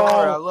A, I'm Joel.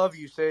 sorry, I love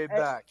you. Say it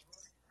back.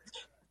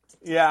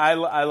 Yeah,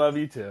 I love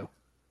you too.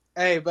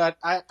 Hey, but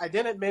I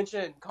didn't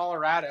mention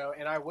Colorado,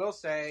 and I will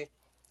say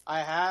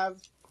I have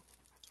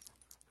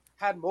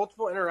had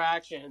multiple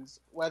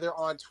interactions, whether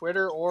on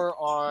Twitter or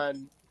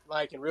on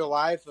like in real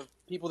life, of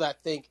people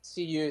that think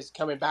CU is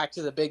coming back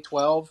to the Big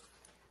 12,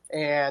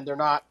 and they're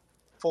not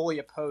fully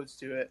opposed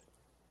to it.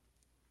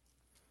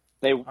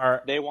 They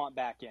want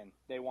back in.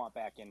 They want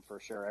back in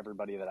for sure.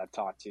 Everybody that I've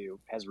talked to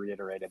has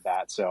reiterated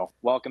that. So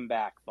welcome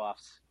back,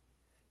 Buffs.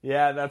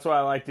 Yeah, that's what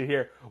I like to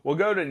hear. We'll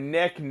go to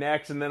Nick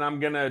next, and then I'm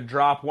going to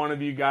drop one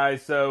of you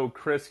guys so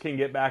Chris can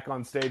get back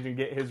on stage and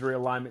get his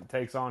realignment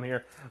takes on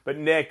here. But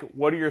Nick,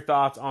 what are your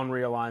thoughts on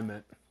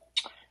realignment?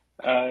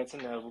 It's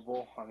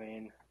inevitable. I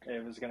mean,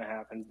 it was going to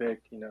happen. The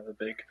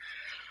big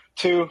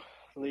two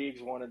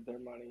leagues wanted their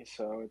money,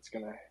 so it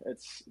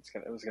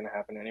was going to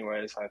happen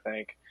anyways. I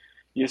think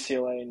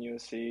UCLA and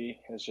USC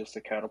is just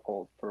a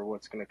catapult for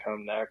what's going to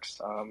come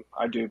next.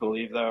 I do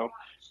believe, though,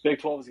 Big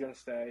 12 is going to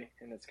stay,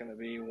 and it's going to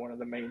be one of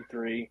the main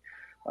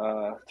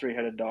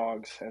three-headed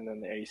dogs, and then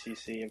the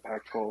ACC and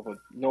Pac-12 would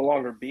no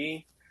longer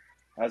be,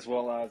 as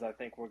well as I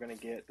think we're going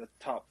to get the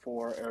top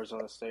four,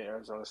 Arizona State,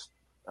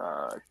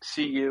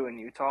 CU, and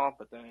Utah,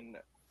 but then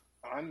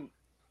I'm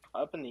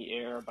up in the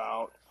air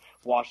about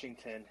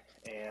Washington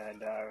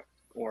and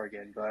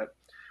Oregon, but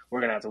we're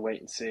going to have to wait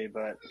and see,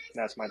 but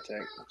that's my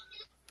take.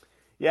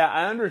 Yeah,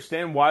 I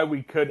understand why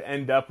we could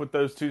end up with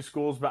those two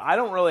schools, but I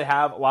don't really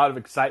have a lot of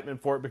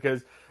excitement for it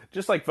because,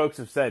 just like folks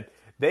have said,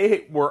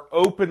 they were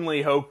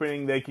openly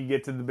hoping they could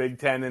get to the Big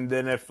Ten, and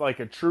then if like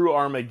a true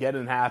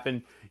Armageddon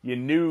happened, you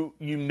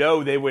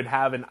know they would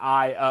have an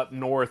eye up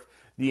north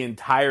the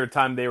entire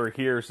time they were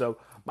here. So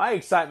my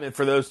excitement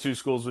for those two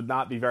schools would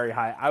not be very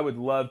high. I would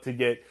love to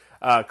get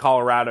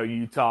Colorado,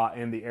 Utah,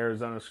 and the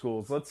Arizona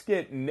schools. Let's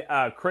get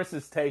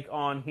Chris's take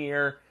on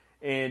here.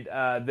 And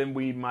then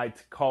we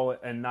might call it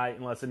a night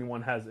unless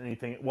anyone has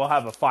anything. We'll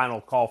have a final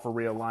call for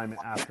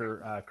realignment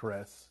after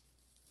Chris.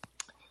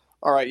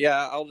 All right,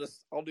 yeah,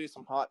 I'll do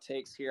some hot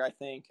takes here. I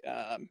think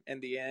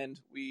in the end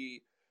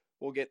we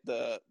will get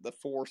the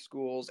four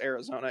schools: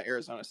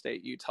 Arizona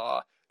State, Utah,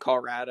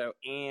 Colorado,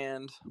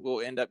 and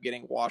we'll end up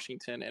getting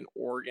Washington and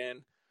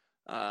Oregon.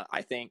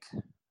 I think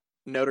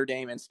Notre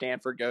Dame and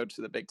Stanford go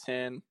to the Big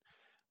Ten.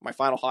 My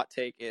final hot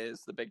take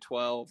is the Big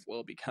 12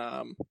 will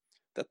become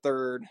the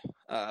third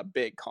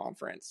big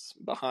conference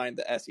behind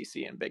the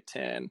SEC and Big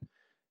Ten.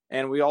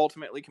 And we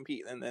ultimately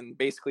compete, and then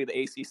basically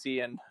the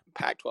ACC and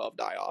Pac-12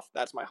 die off.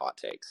 That's my hot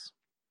takes.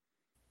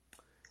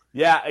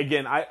 Yeah,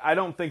 again, I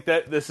don't think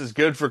that this is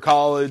good for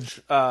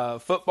college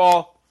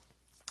football,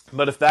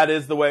 but if that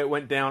is the way it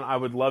went down, I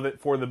would love it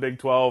for the Big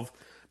 12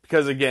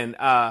 because, again,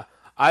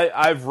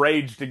 I've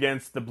raged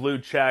against the blue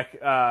check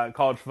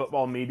college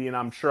football media, and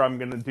I'm sure I'm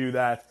going to do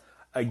that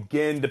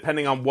again,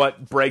 depending on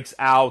what breaks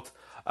out.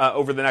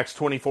 Over the next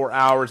 24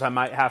 hours, I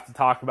might have to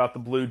talk about the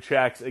blue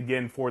checks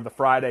again for the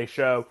Friday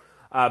show.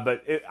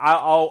 But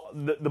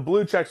the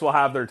Blue Checks will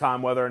have their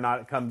time, whether or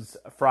not it comes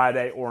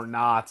Friday or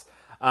not.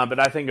 But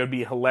I think it would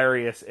be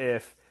hilarious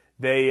if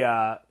they,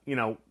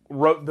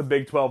 wrote the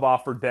Big 12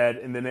 off for dead,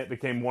 and then it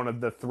became one of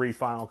the 3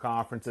 final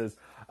conferences.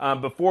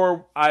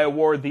 Before I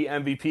award the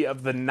MVP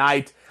of the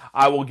night,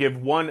 I will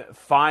give one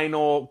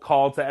final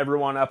call to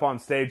everyone up on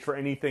stage for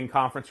anything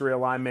conference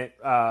realignment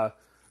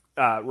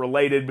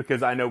related,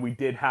 because I know we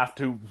did have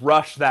to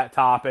rush that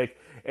topic,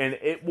 and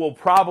it will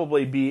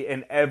probably be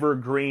an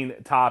evergreen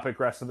topic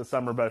rest of the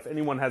summer. But if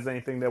anyone has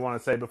anything they want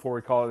to say before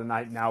we call it a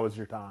night, now is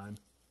your time.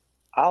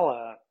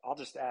 I'll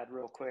just add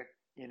real quick,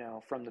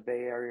 from the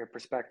Bay Area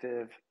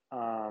perspective,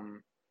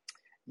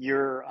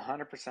 you're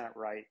 100%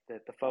 right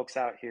that the folks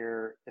out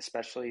here,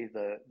 especially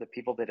the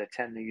people that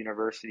attend the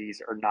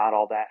universities, are not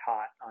all that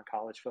hot on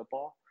college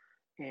football.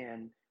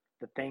 And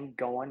the thing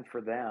going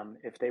for them,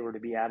 if they were to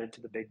be added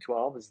to the Big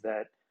 12, is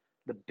that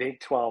the Big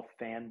 12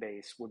 fan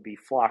base would be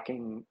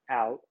flocking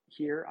out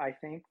here, I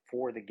think,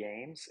 for the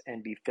games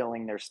and be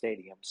filling their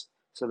stadiums.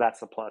 So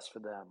that's a plus for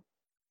them.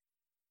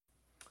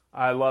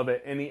 I love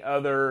it. Any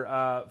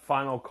other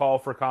final call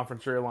for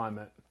conference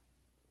realignment?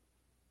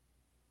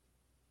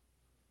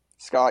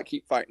 Scott,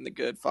 keep fighting the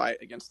good fight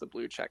against the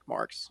blue check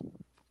marks.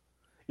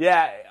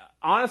 Yeah,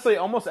 honestly,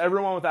 almost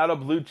everyone without a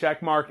blue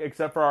check mark,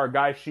 except for our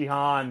guy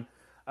Shihan,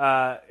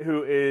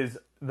 who is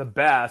the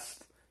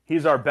best.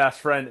 He's our best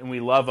friend, and we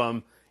love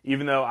him,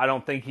 even though I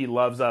don't think he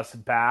loves us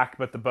back,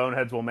 but the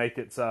Boneheads will make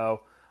it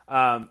so.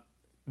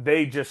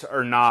 They just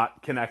are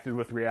not connected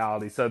with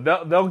reality. So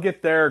they'll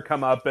get their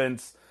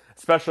comeuppance,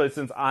 especially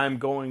since I'm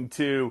going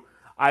to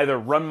either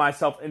run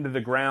myself into the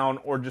ground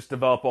or just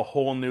develop a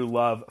whole new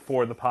love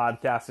for the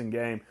podcasting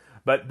game.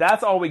 But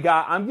that's all we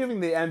got. I'm giving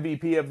the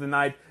MVP of the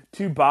night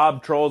to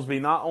Bob Trollsby,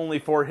 not only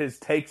for his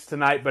takes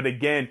tonight, but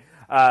again,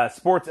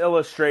 Sports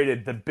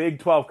Illustrated, the Big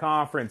 12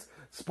 Conference,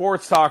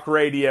 Sports Talk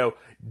Radio,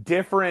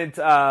 different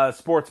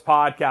sports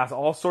podcasts,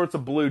 all sorts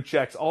of blue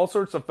checks, all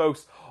sorts of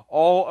folks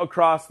all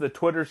across the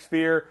Twitter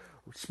sphere.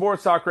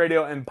 Sports Talk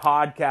Radio and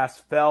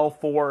podcast fell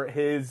for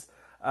his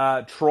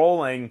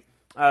trolling.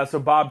 So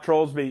Bob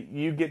Trollsby,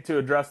 you get to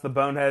address the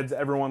Boneheads,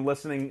 everyone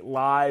listening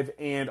live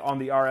and on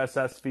the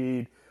RSS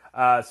feed.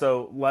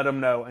 So let them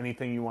know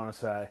anything you want to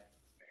say.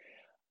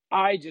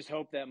 I just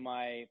hope that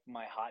my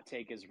hot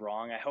take is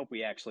wrong. I hope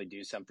we actually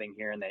do something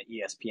here and that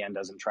ESPN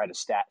doesn't try to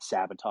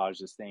sabotage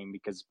this thing,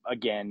 because,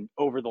 again,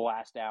 over the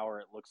last hour,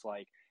 it looks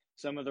like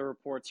some of the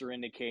reports are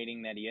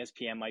indicating that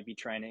ESPN might be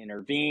trying to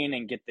intervene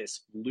and get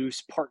this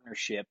loose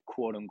partnership,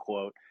 quote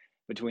unquote,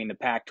 between the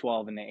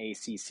Pac-12 and the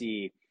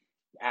ACC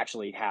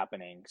actually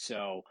happening.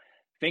 So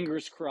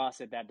fingers crossed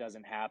that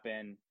doesn't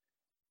happen.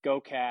 Go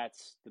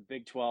Cats. The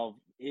Big 12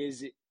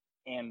 is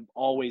and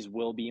always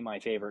will be my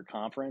favorite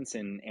conference,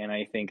 and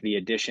I think the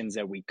additions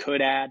that we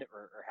could add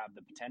or have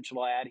the potential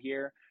to add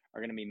here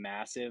are going to be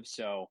massive.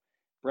 So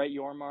Brett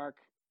Yormark,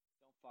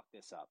 don't fuck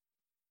this up.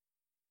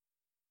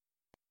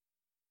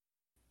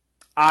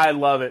 I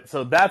love it.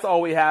 So that's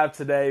all we have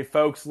today,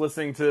 folks.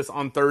 Listening to this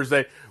on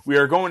Thursday, we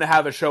are going to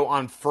have a show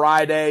on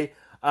Friday.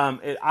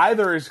 It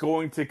either is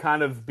going to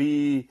kind of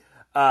be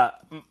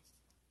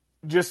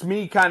just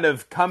me kind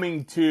of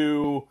coming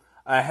to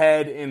a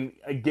head and,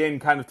 again,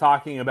 kind of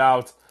talking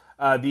about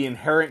the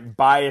inherent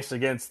bias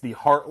against the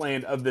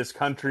heartland of this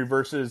country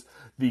versus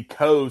the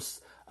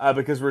coast,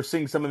 because we're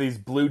seeing some of these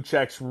blue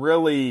checks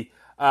really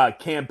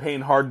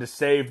campaign hard to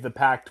save the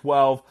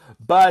Pac-12.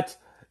 But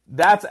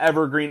that's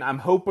evergreen. I'm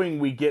hoping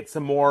we get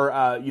some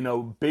more,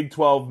 Big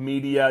 12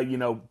 media,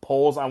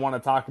 polls I want to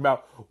talk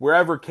about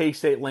wherever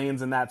K-State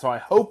lands in that. So I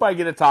hope I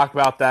get to talk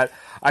about that.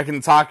 I can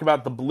talk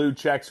about the blue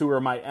checks who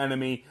are my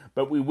enemy,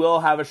 but we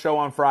will have a show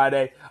on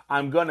Friday.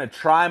 I'm going to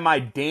try my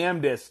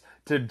damnedest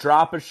to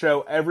drop a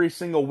show every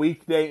single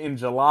weekday in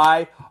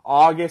July,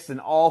 August, and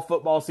all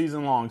football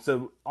season long.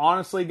 So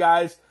honestly,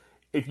 guys,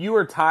 if you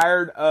are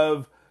tired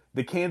of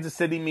the Kansas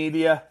City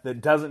media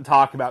that doesn't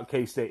talk about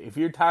K-State, if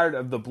you're tired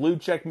of the blue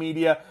check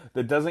media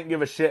that doesn't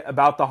give a shit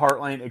about the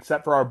Heartland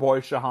except for our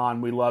boy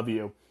Shahan, we love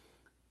you.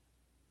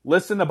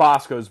 Listen to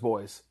Bosco's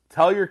Boys.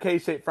 Tell your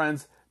K-State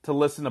friends to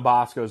listen to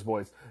Bosco's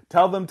Boys.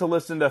 Tell them to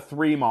listen to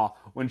Three Mall.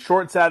 When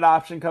Short Side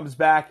Option comes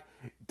back,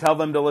 tell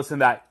them to listen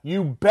to that.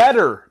 You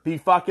better be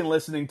fucking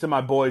listening to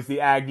my boys, the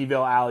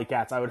Aggieville Alley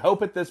Cats. I would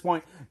hope at this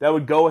point that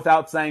would go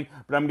without saying,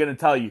 but I'm going to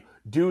tell you,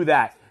 do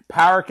that.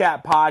 Power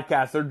Cat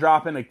Podcast, they're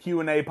dropping a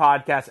Q&A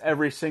podcast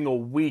every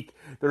single week.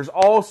 There's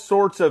all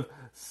sorts of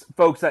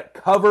folks that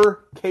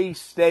cover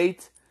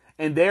K-State,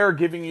 and they are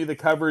giving you the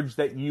coverage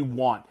that you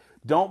want.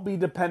 Don't be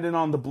dependent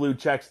on the blue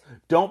checks.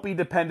 Don't be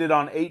dependent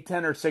on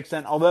 810 or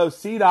 610. Although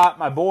C-Dot,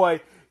 my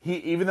boy,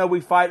 even though we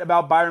fight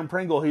about Byron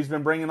Pringle, he's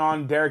been bringing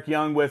on Derek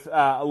Young with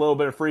a little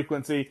bit of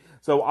frequency,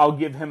 so I'll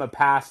give him a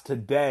pass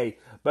today.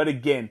 But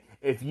again,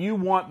 if you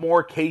want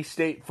more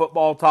K-State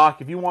football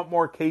talk, if you want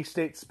more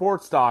K-State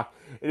sports talk,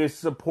 it is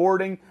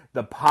supporting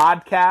the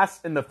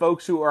podcast and the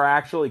folks who are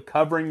actually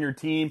covering your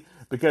team,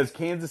 because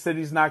Kansas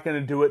City's not going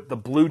to do it. The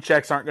blue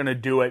checks aren't going to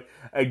do it.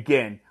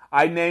 Again,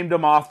 I named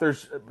them off.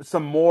 There's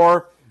some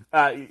more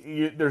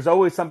there's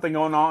always something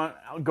going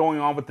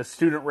on with the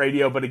student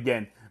radio. But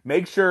again,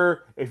 make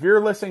sure if you're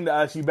listening to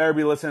us, you better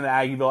be listening to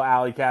Aggieville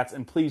Alley Cats,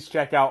 and please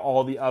check out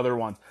all the other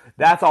ones.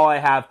 That's all I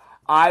have.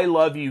 I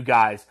love you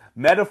guys.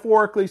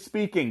 Metaphorically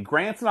speaking,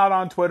 Grant's not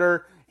on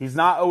Twitter. He's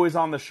not always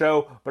on the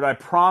show, but I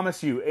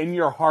promise you, in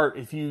your heart,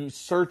 if you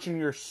search in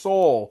your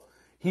soul,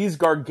 he's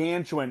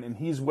gargantuan, and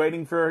he's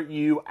waiting for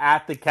you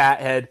at the Cat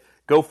Head.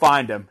 Go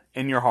find him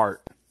in your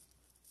heart.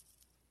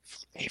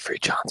 Avery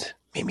Johnson,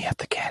 meet me at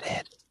the Cat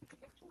Head.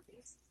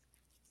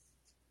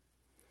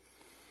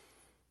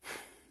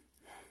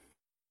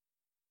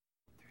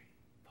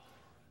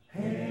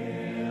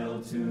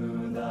 Hail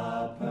to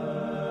the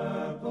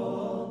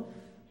purple,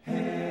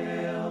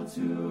 hail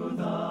to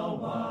the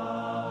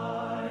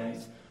white,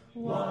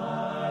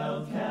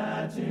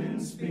 wildcat in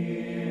spirit,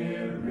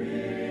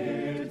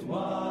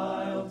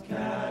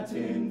 wildcat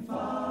in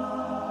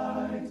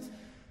fight.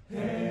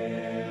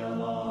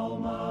 Hail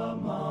alma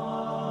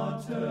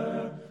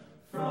mater,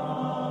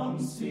 from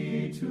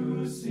sea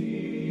to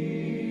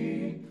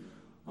sea,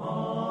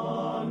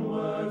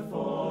 onward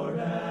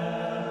forever,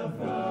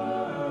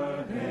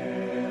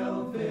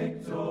 hail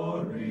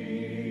victory.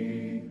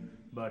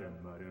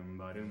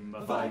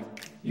 Fight,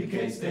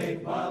 UK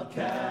State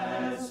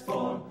Wildcats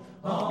form,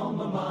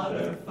 alma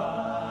mater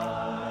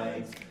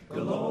fight.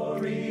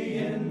 Glory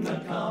in the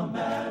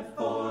combat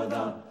for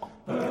the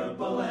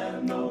purple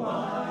and the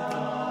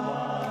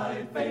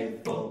white.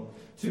 Faithful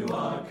to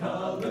our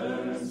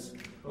colors,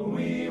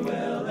 we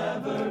will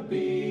ever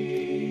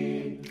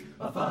be.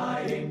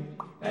 Fighting,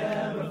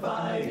 ever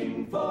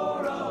fighting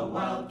for a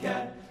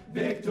Wildcat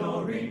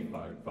victory.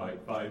 Fight, fight,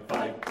 fight,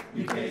 fight.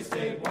 UK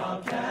State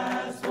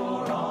Wildcats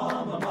for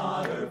alma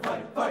mater.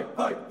 Fight, fight,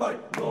 fight,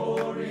 fight.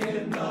 Glory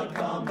in the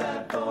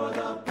combat for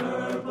the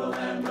purple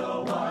and the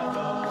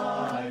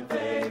white.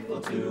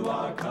 Faithful to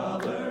our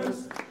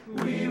colors,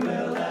 we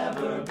will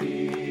ever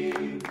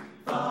be.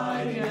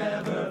 Fighting,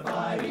 ever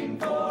fighting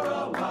for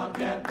a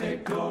Wildcat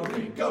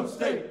victory. Go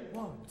State!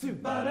 1, 2,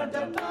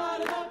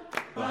 ba-da-da-da-da-da,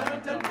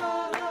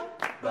 ba-da-da-da-da,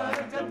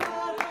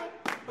 ba-da-da-da-da,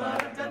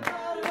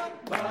 ba-da-da-da-da,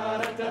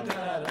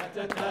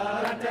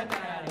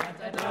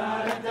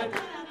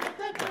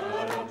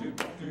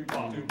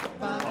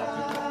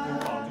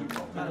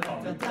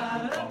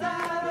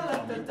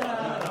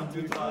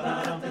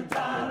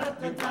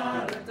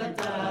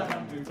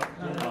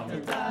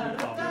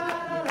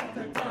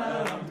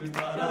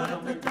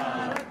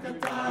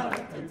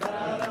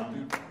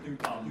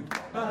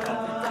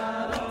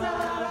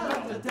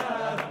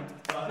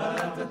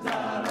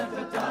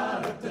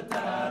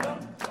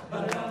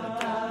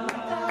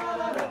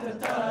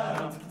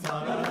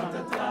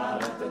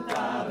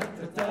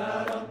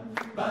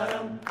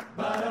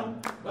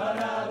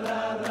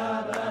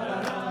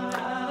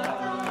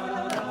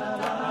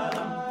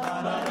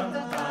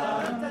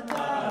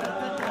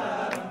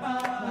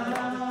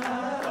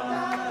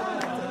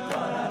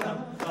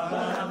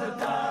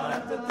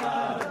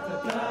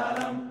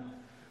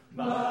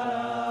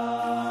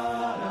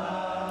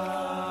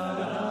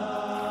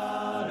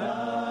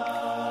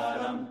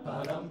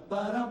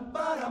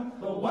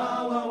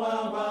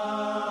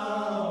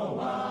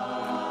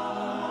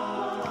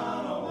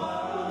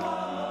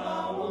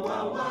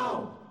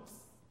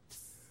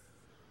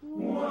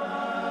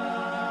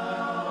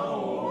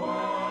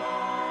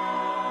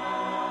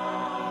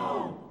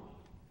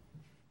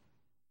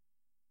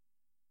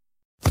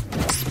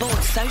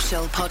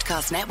 Social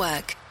Podcast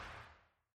Network.